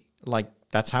story. Like,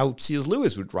 that's how C.S.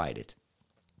 Lewis would write it.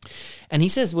 And he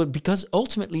says, well, because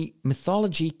ultimately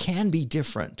mythology can be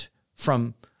different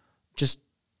from just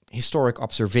historic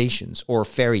observations or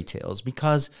fairy tales,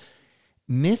 because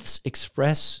myths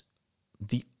express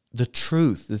the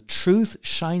truth. The truth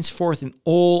shines forth in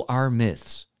all our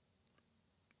myths.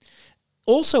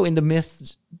 Also in the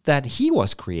myths that he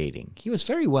was creating, he was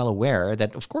very well aware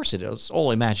that, of course, it was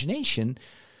all imagination,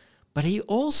 but he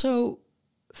also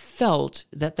felt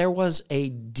that there was a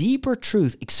deeper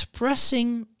truth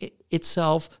expressing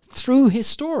itself through his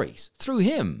stories, through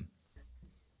him.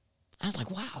 I was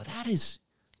like, wow, that is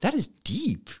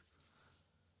deep.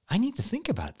 I need to think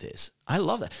about this. I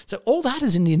love that. So all that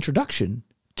is in the introduction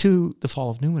to The Fall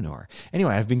of Númenor.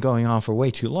 Anyway, I've been going on for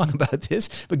way too long about this,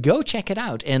 but go check it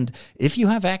out. And if you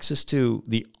have access to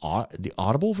the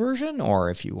Audible version,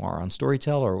 or if you are on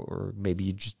Storytel, or maybe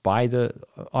you just buy the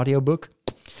audiobook,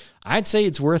 I'd say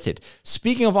it's worth it.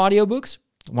 Speaking of audiobooks,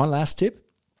 one last tip.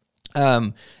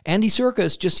 Andy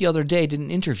Serkis just the other day did an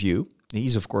interview.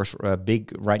 He's, of course,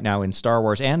 big right now in Star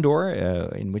Wars Andor,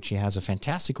 in which he has a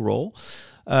fantastic role.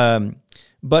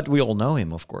 But we all know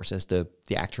him, of course, as the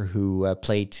actor who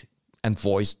played and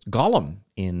voiced Gollum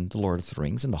in The Lord of the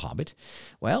Rings and The Hobbit.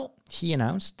 Well, he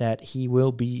announced that he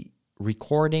will be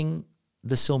recording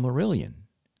The Silmarillion.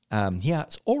 He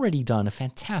has already done a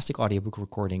fantastic audiobook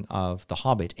recording of The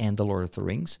Hobbit and The Lord of the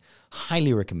Rings.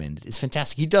 Highly recommended. It's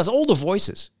fantastic. He does all the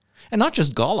voices. And not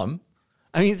just Gollum.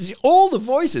 I mean, it's all the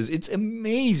voices. It's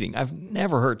amazing. I've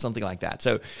never heard something like that.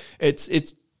 So it's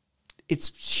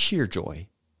sheer joy.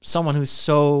 Someone who's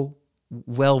so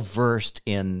well versed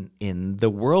in the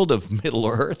world of Middle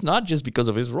Earth, not just because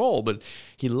of his role, but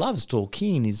he loves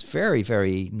Tolkien. He's very,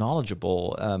 very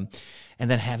knowledgeable. And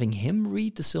then having him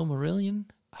read the Silmarillion,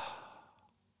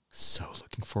 so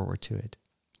looking forward to it.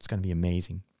 It's going to be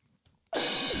amazing.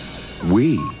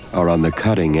 We are on the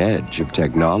cutting edge of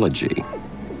technology.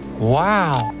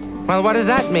 Wow. Well, what does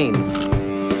that mean?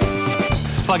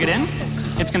 Let's plug it in.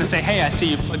 It's going to say, hey, I see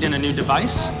you plugged in a new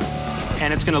device,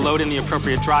 and it's going to load in the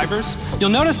appropriate drivers. You'll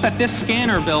notice that this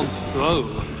scanner build,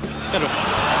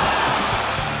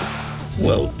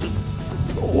 Well,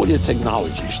 all your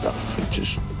technology stuff, it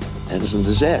just ends in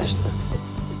disaster.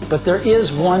 But there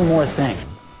is one more thing.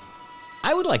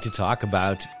 I would like to talk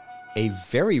about a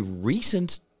very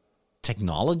recent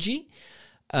technology,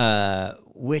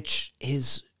 which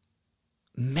is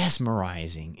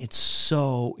mesmerizing. It's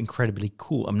so incredibly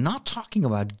cool. I'm not talking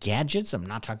about gadgets. I'm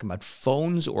not talking about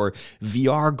phones or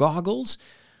VR goggles,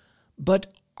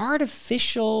 but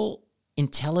artificial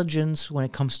intelligence when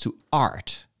it comes to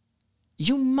art.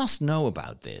 You must know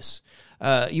about this.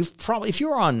 You've probably, if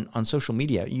you're on social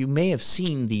media, you may have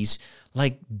seen these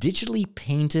like digitally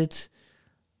painted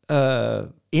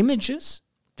images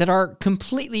that are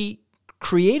completely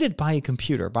created by a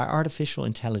computer, by artificial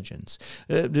intelligence.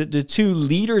 The two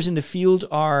leaders in the field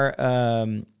are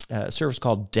a service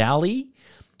called DALL-E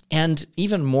and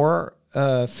even more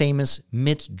famous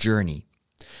Midjourney.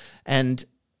 And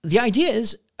the idea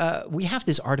is we have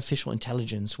this artificial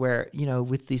intelligence where,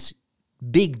 with this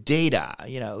big data,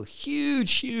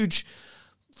 huge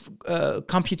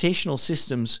computational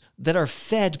systems that are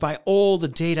fed by all the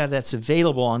data that's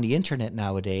available on the internet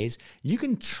nowadays, you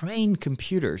can train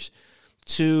computers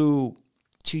to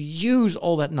use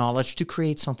all that knowledge to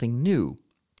create something new.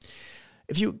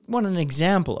 If you want an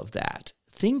example of that,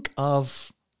 think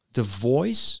of the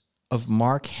voice of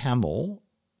Mark Hamill,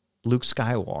 Luke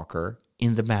Skywalker,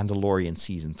 in The Mandalorian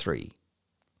Season 3.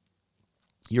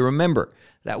 You remember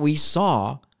that we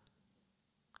saw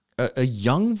a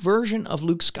young version of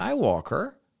Luke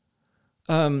Skywalker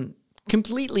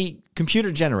completely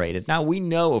computer generated. Now, we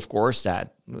know, of course,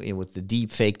 that with the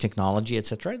deep fake technology,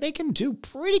 etc., they can do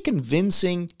pretty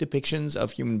convincing depictions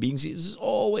of human beings. There's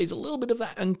always a little bit of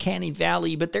that uncanny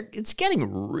valley, but it's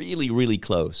getting really, really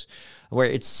close, where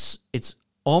it's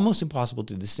almost impossible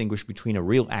to distinguish between a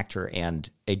real actor and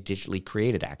a digitally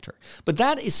created actor. But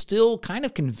that is still kind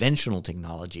of conventional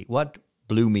technology. What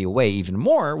blew me away even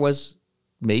more was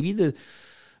maybe the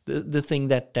thing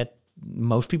that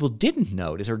most people didn't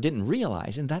notice or didn't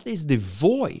realize, and that is the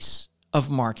voice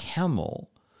of Mark Hamill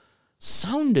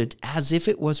sounded as if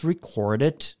it was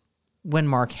recorded when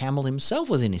Mark Hamill himself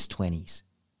was in his 20s.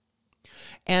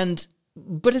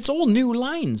 But it's all new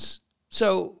lines.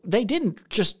 So they didn't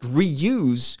just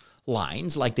reuse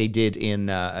lines like they did in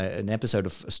an episode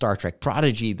of Star Trek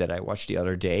Prodigy that I watched the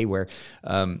other day, where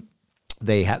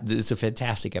this is a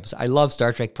fantastic episode. I love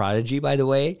Star Trek Prodigy, by the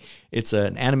way. It's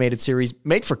an animated series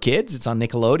made for kids. It's on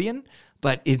Nickelodeon,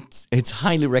 but it's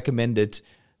highly recommended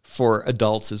for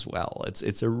adults as well.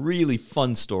 It's a really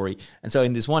fun story. And so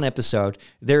in this one episode,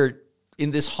 they're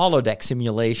in this holodeck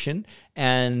simulation,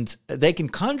 and they can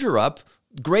conjure up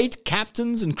great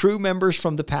captains and crew members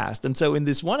from the past. And so in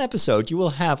this one episode, you will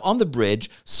have on the bridge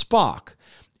Spock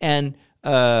and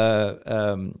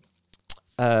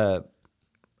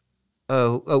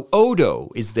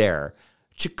Odo is there,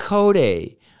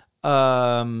 Chakotay,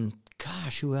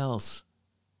 who else?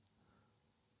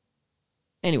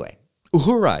 Anyway,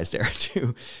 Uhura is there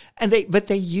too. And they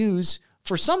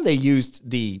used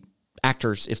the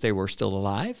actors if they were still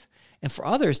alive. And for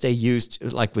others, they used,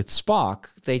 like with Spock,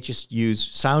 they just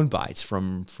used sound bites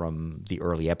from the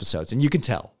early episodes. And you can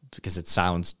tell because it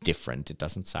sounds different. It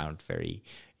doesn't sound very,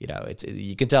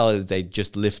 you can tell they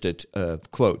just lifted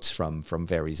quotes from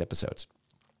various episodes.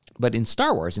 But in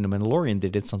Star Wars, in The Mandalorian, they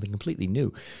did something completely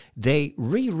new. They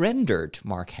re-rendered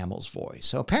Mark Hamill's voice.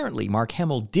 So apparently Mark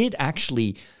Hamill did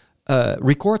actually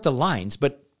record the lines,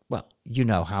 but, well, you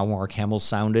know how Mark Hamill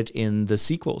sounded in the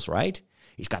sequels, right?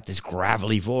 He's got this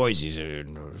gravelly voice. He's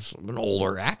an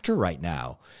older actor right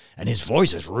now. And his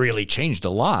voice has really changed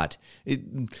a lot.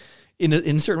 In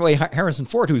a certain way, Harrison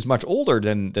Ford, who's much older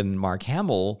than Mark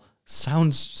Hamill,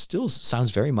 still sounds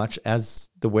very much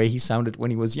as the way he sounded when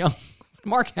he was young.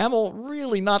 Mark Hamill,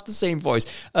 really not the same voice.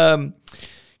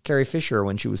 Carrie Fisher,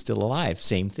 when she was still alive,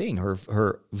 same thing.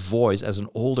 Her voice as an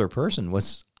older person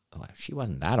was, well, she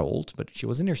wasn't that old, but she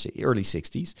was in her early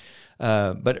 60s.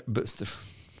 But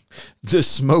the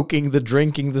smoking, the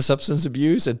drinking, the substance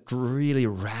abuse, it really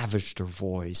ravaged her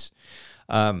voice.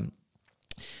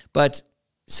 But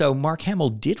So Mark Hamill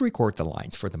did record the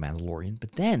lines for The Mandalorian,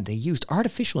 but then they used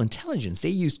artificial intelligence. They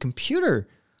used computational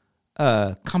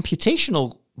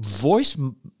voice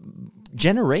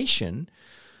generation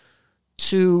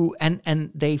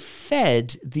and they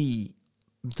fed the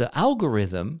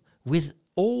algorithm with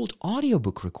old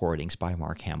audiobook recordings by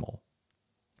Mark Hamill.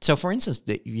 So, for instance,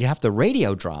 you have the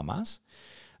radio dramas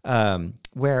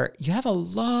where you have a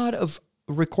lot of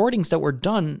recordings that were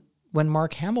done when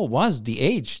Mark Hamill was the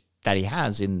age that he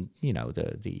has in,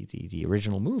 the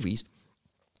original movies.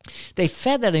 They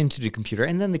fed that into the computer,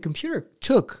 and then the computer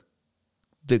took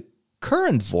the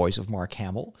current voice of Mark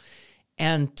Hamill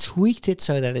and tweaked it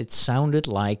so that it sounded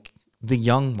like the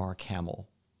young Mark Hamill.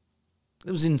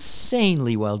 It was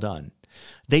insanely well done.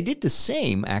 They did the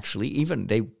same, actually, even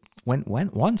they went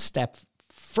one step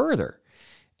further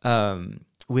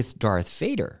with Darth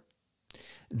Vader.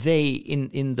 They,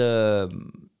 in the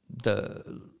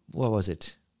what was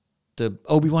it? The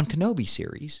Obi-Wan Kenobi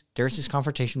series, there's this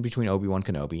confrontation between Obi-Wan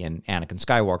Kenobi and Anakin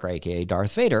Skywalker, a.k.a.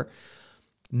 Darth Vader.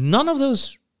 None of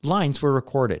those lines were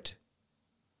recorded.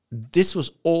 This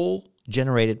was all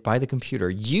generated by the computer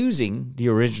using the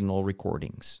original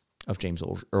recordings of James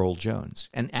Earl Jones.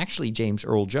 And actually, James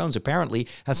Earl Jones apparently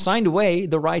has signed away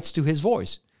the rights to his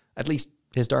voice, at least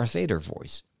his Darth Vader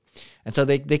voice. And so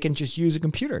they can just use a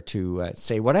computer to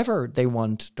say whatever they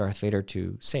want Darth Vader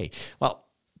to say. Well,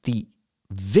 the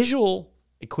visual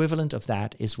equivalent of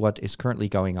that is what is currently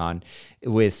going on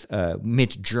with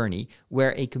Midjourney,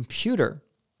 where a computer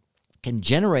can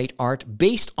generate art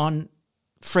based on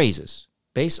phrases,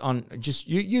 based on just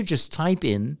you just type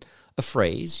in a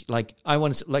phrase. Like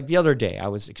like the other day, I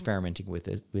was experimenting with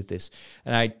this,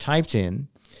 and I typed in,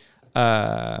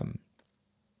 I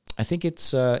think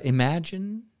it's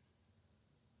imagine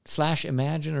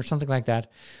or something like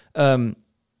that.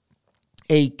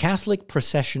 A Catholic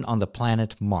procession on the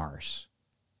planet Mars.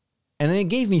 And then it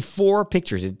gave me 4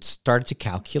 pictures. It started to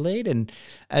calculate, and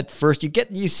at first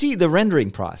you see the rendering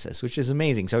process, which is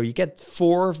amazing. So you get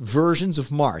 4 versions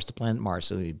of Mars, the planet Mars.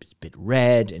 So it's a bit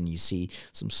red, and you see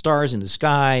some stars in the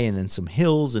sky, and then some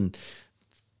hills, and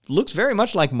looks very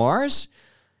much like Mars.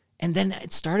 And then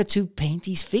it started to paint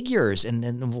these figures, and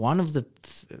then one of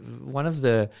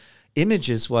the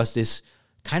images was this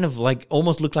kind of like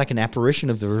almost looked like an apparition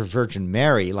of the Virgin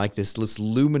Mary, like this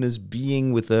luminous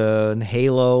being with a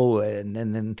halo, and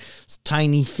then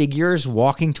tiny figures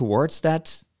walking towards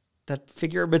that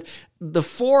figure. But the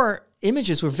 4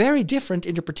 images were very different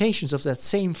interpretations of that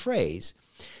same phrase.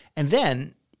 And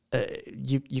then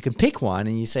you can pick one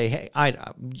and you say, hey,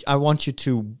 I want you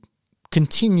to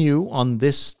continue on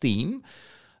this theme,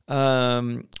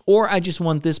 or I just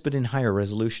want this but in higher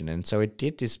resolution. And so it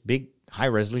did this big high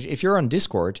resolution. If you're on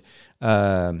Discord,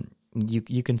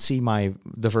 you can see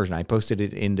the version. I posted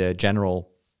it in the general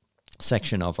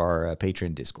section of our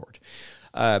Patreon Discord.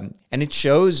 And it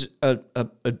shows a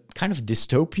kind of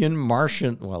dystopian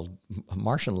Martian,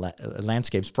 Martian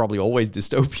landscape's probably always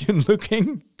dystopian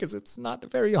looking because it's not a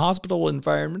very hospitable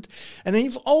environment. And then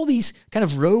you have all these kind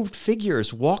of robed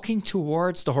figures walking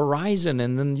towards the horizon,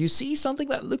 and then you see something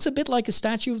that looks a bit like a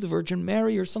statue of the Virgin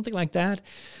Mary or something like that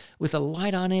with a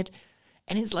light on it.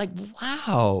 And it's like,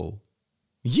 wow,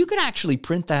 you could actually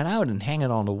print that out and hang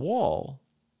it on the wall.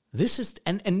 This is,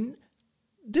 and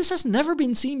this has never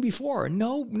been seen before.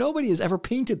 Nobody has ever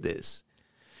painted this.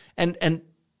 And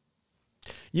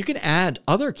you can add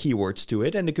other keywords to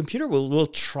it, and the computer will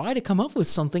try to come up with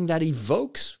something that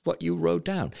evokes what you wrote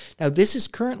down. Now, this is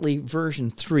currently version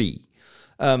 3.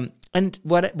 And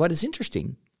what is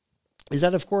interesting is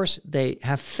that, of course, they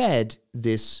have fed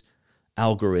this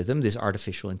algorithm, this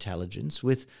artificial intelligence,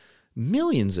 with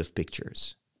millions of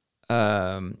pictures,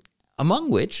 among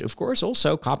which, of course,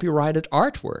 also copyrighted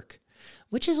artwork,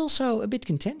 which is also a bit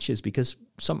contentious because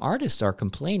some artists are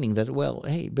complaining that, well,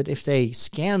 hey, but if they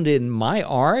scanned in my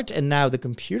art and now the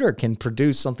computer can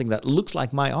produce something that looks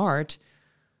like my art,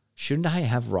 shouldn't I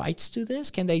have rights to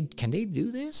this? Can they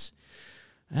do this?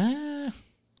 I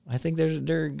think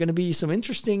there are going to be some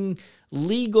interesting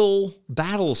legal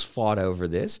battles fought over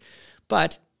this.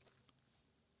 But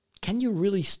can you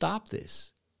really stop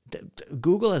this?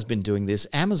 Google has been doing this.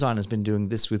 Amazon has been doing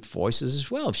this with voices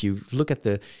as well. If you look at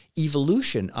the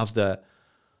evolution of the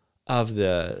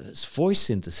voice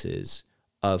synthesis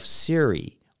of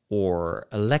Siri or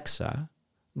Alexa,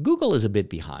 Google is a bit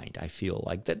behind, I feel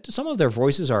like. That some of their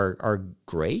voices are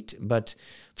great, but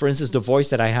for instance, the voice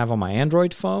that I have on my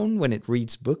Android phone, when it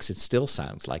reads books, it still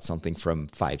sounds like something from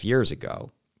 5 years ago.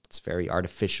 It's very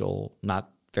artificial,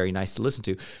 not very nice to listen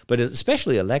to. But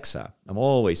especially Alexa, I'm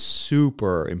always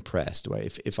super impressed.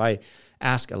 If I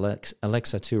ask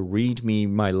Alexa to read me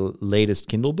my latest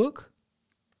Kindle book,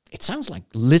 it sounds like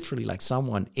literally like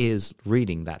someone is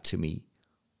reading that to me.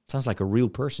 It sounds like a real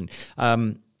person.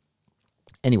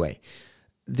 Anyway,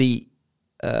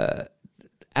 at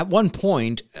one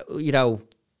point,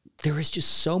 there is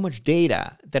just so much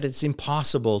data that it's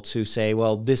impossible to say,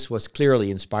 well, this was clearly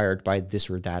inspired by this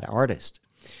or that artist.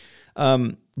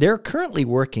 They're currently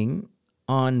working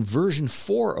on version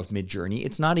 4 of Midjourney.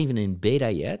 It's not even in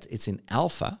beta yet. It's in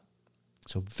alpha,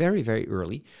 so very, very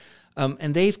early.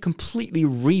 And they've completely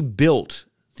rebuilt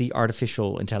the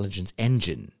artificial intelligence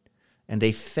engine. And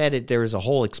they fed it. There is a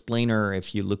whole explainer,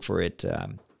 if you look for it.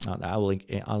 I'll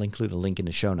include a link in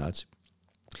the show notes,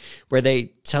 where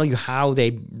they tell you how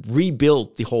they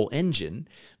rebuilt the whole engine.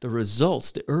 The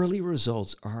results, the early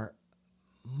results, are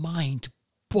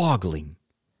mind-boggling.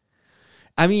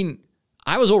 I mean,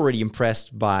 I was already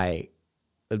impressed by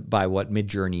what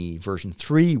Midjourney version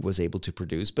 3 was able to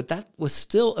produce, but that was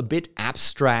still a bit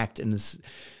abstract, and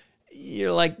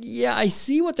you're like, yeah, I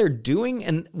see what they're doing.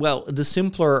 And, well, the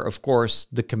simpler, of course,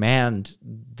 the command,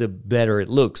 the better it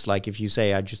looks. Like if you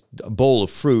say, a bowl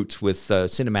of fruit with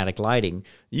cinematic lighting,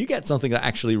 you get something that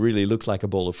actually really looks like a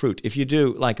bowl of fruit. If you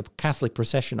do like a Catholic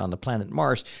procession on the planet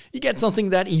Mars, you get something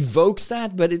that evokes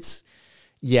that, but it's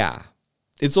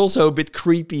also a bit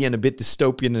creepy and a bit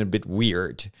dystopian and a bit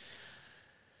weird.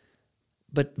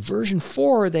 But version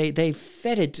 4, they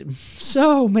fed it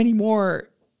so many more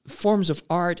forms of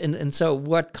art, and so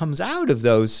what comes out of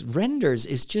those renders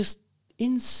is just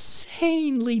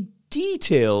insanely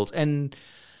detailed and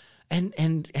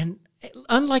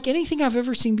unlike anything I've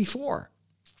ever seen before.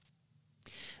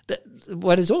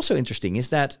 What is also interesting is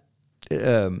that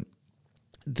the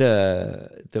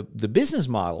business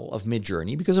model of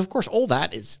Midjourney, because of course all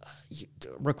that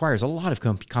requires a lot of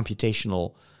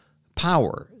computational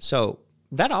power, so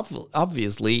that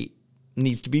obviously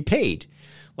needs to be paid.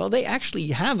 Well, they actually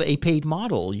have a paid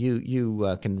model.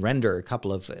 You can render a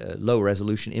couple of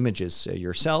low-resolution images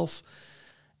yourself,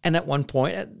 and at one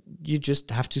point, you just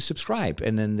have to subscribe.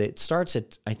 And then it starts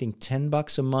at, I think,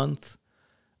 $10 a month,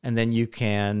 and then you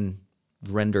can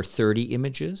render 30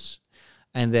 images.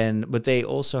 But they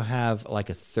also have like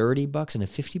a $30 and a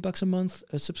 $50 a month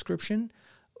subscription,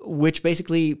 which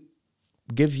basically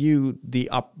give you the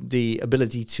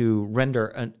ability to render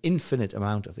an infinite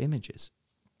amount of images.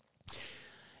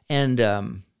 And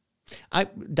I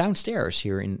downstairs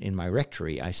here in my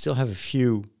rectory, I still have a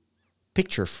few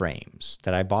picture frames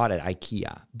that I bought at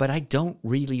IKEA, but I don't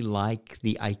really like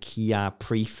the IKEA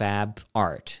prefab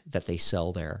art that they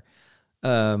sell there.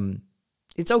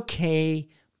 It's okay,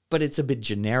 but it's a bit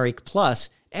generic. Plus,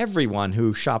 everyone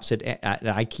who shops at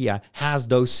IKEA has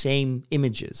those same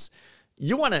images.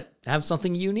 You want to have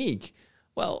something unique.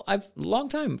 Well,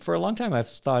 for a long time, I've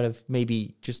thought of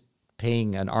maybe just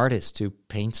paying an artist to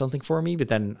paint something for me, but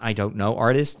then I don't know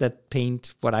artists that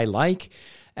paint what I like.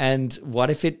 And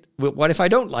what if I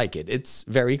don't like it? It's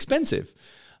very expensive.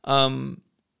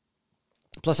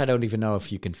 Plus, I don't even know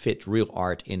if you can fit real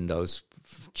art in those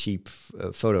cheap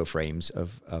photo frames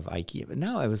of IKEA. But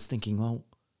now I was thinking, well,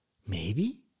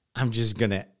 maybe I'm just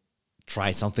going to try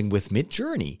something with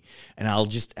Midjourney. And I'll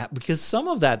just, because some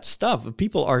of that stuff,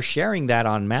 people are sharing that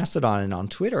on Mastodon and on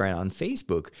Twitter and on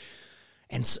Facebook.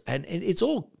 And it's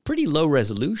all pretty low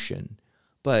resolution,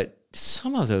 but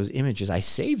some of those images, I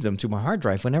save them to my hard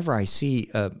drive whenever I see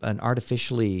an how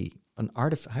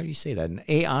do you say that? An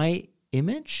AI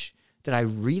image that I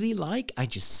really like, I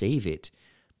just save it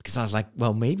because I was like,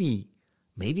 well, maybe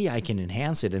I can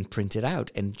enhance it and print it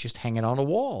out and just hang it on a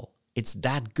wall. It's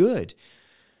that good.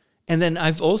 And then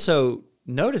I've also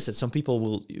noticed that some people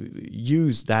will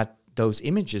use those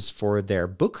images for their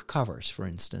book covers, for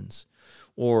instance.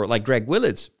 Or like Greg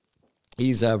Willits,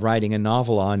 he's writing a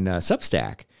novel on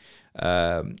Substack,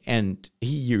 and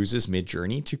he uses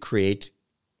Midjourney to create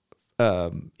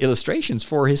illustrations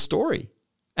for his story,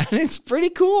 and it's pretty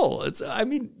cool.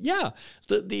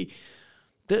 The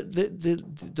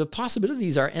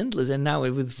possibilities are endless, and now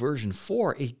with version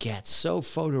 4, it gets so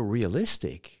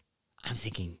photorealistic. I'm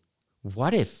thinking,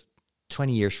 what if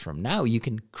 20 years from now you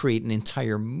can create an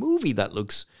entire movie that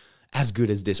looks as good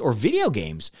as this, or video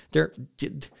games?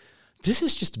 This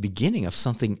is just the beginning of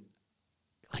something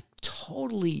like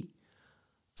totally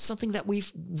something that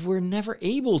we're never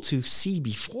able to see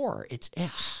before. It's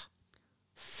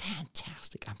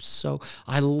fantastic.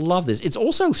 I love this. It's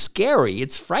also scary.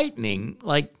 It's frightening.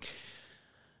 Like,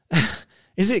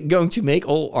 is it going to make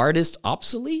all artists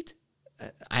obsolete?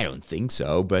 I don't think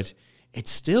so, but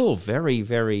it's still very,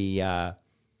 very. I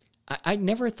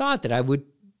never thought that I would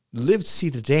live to see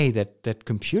the day that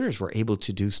computers were able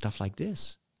to do stuff like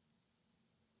this.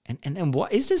 And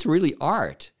what is this really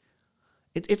art?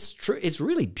 It's true. It's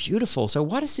really beautiful. So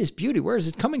what is this beauty? Where is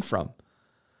it coming from?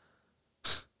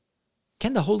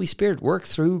 Can the Holy Spirit work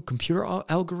through computer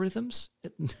algorithms?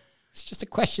 It's just a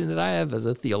question that I have as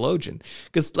a theologian.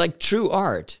 Because like true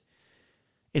art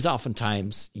is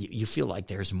oftentimes, you feel like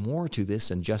there's more to this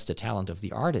than just the talent of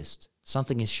the artist.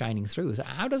 Something is shining through.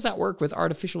 How does that work with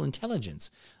artificial intelligence?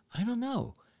 I don't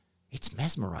know. It's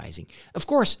mesmerizing. Of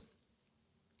course,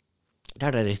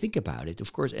 now that I think about it,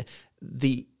 of course,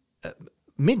 the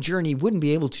Midjourney wouldn't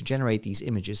be able to generate these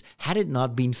images had it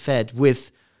not been fed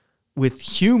with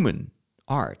human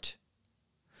art.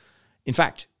 In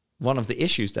fact, one of the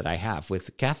issues that I have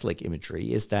with Catholic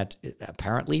imagery is that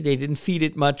apparently they didn't feed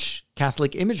it much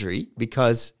Catholic imagery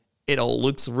because it all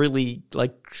looks really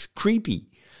like creepy.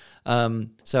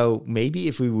 So maybe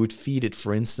if we would feed it,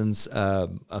 for instance,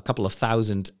 a couple of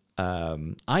thousand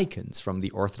icons from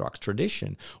the Orthodox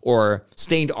tradition or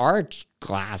stained art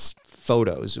glass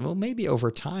photos, well, maybe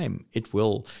over time you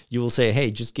will say,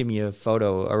 hey, just give me a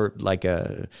photo or like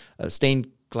a stained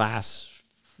glass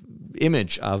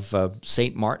image of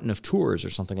Saint Martin of Tours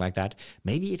or something like that.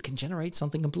 Maybe it can generate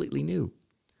something completely new.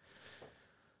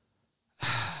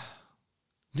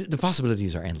 The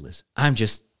possibilities are endless. I'm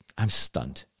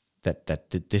stunned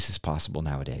that this is possible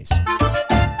nowadays.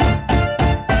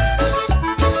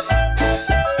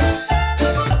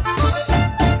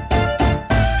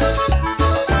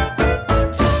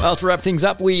 Well, to wrap things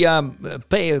up, we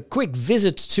pay a quick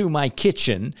visit to my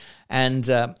kitchen, and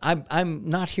I'm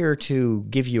not here to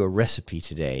give you a recipe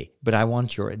today, but I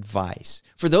want your advice.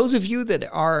 For those of you that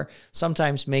are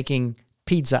sometimes making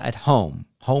pizza at home,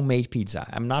 homemade pizza,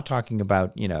 I'm not talking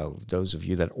about, those of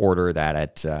you that order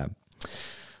that at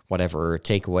whatever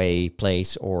takeaway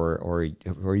place or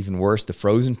even worse, the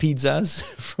frozen pizzas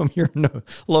from your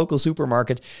local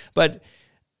supermarket. But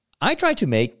I try to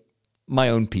make my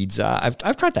own pizza.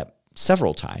 I've tried that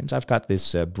several times. I've got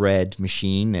this bread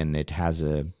machine, and it has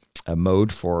a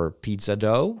mode for pizza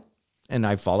dough, and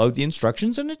I followed the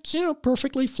instructions, and it's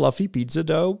perfectly fluffy pizza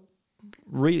dough,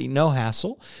 really no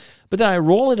hassle. But then I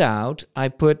roll it out. I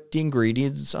put the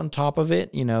ingredients on top of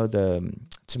it, the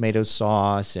tomato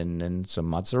sauce and then some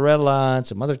mozzarella and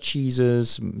some other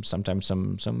cheeses, sometimes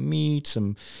some meat,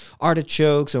 some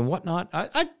artichokes and whatnot.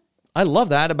 I love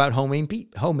that about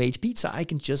homemade pizza. I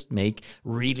can just make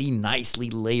really nicely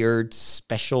layered,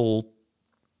 special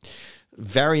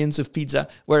variants of pizza.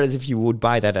 Whereas if you would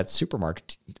buy that at the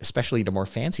supermarket, especially the more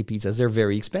fancy pizzas, they're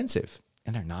very expensive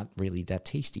and they're not really that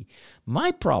tasty.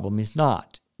 My problem is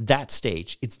not that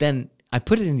stage. It's then I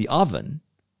put it in the oven,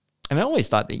 and I always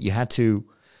thought that you had to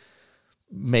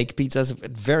make pizzas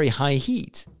at very high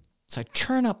heat. So I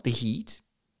turn up the heat,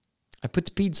 I put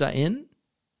the pizza in,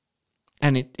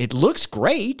 and it looks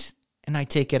great, and I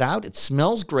take it out. It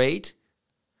smells great,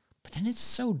 but then it's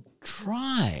so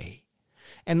dry.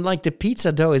 And like the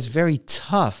pizza dough is very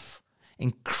tough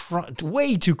and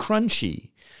way too crunchy.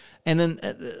 And then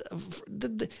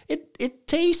it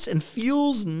tastes and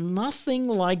feels nothing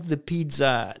like the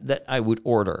pizza that I would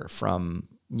order from,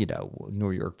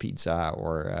 New York Pizza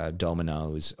or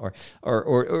Domino's or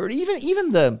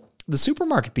even the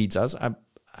supermarket pizzas. I'm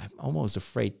almost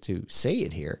afraid to say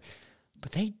it here,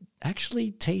 but they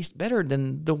actually taste better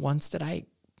than the ones that I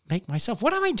make myself.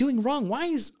 What am I doing wrong?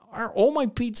 Why are all my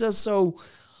pizzas so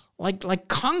like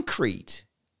concrete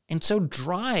and so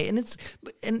dry?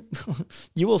 And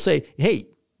you will say, hey,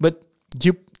 but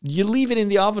you leave it in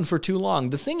the oven for too long.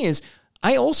 The thing is,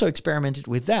 I also experimented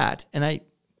with that, and I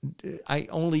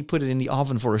only put it in the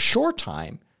oven for a short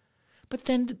time, but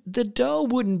then the dough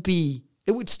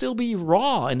it would still be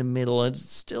raw in the middle. It's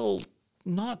still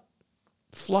not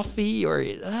fluffy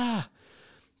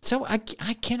so I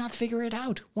cannot figure it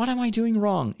out. What am I doing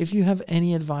wrong? If you have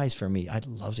any advice for me, I'd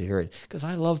love to hear it, because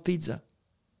I love pizza.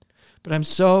 But I'm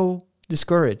so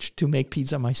discouraged to make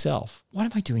pizza myself. What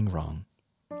am I doing wrong?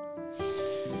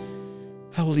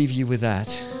 I will leave you with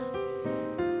that.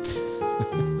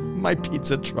 My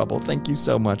pizza trouble. Thank you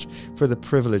so much for the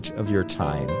privilege of your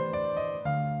time.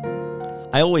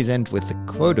 I always end with the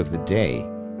quote of the day.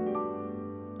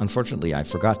 Unfortunately, I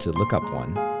forgot to look up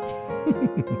one.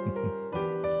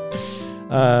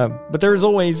 But there's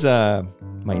always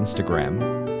my Instagram.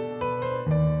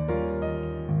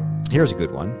 Here's a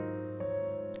good one.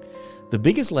 The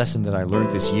biggest lesson that I learned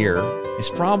this year is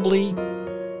probably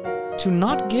to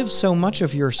not give so much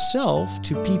of yourself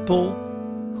to people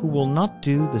who will not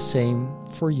do the same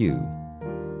for you.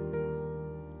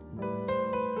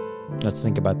 Let's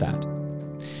think about that.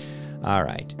 All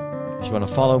right. If you want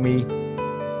to follow me,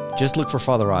 just look for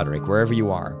Father Roderick wherever you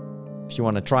are. If you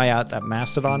want to try out that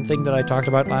Mastodon thing that I talked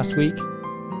about last week,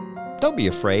 don't be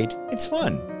afraid. It's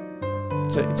fun.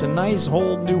 It's a nice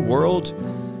whole new world.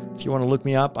 If you want to look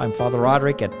me up, I'm Father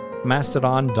Roderick at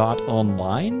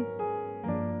mastodon.online.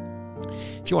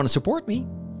 If you want to support me,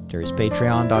 there's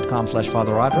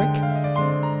patreon.com/Father Roderick.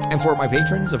 And for my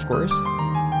patrons, of course,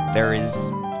 there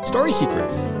is Story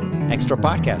Secrets, extra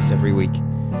podcasts every week,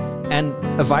 and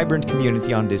a vibrant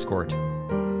community on Discord.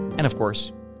 And of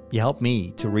course, you help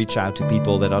me to reach out to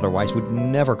people that otherwise would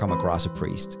never come across a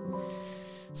priest.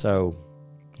 So,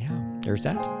 yeah, there's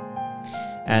that.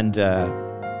 And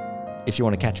if you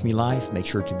want to catch me live, make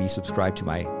sure to be subscribed to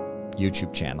my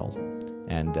YouTube channel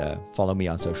and follow me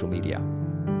on social media.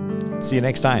 See you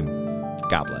next time.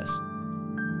 God bless.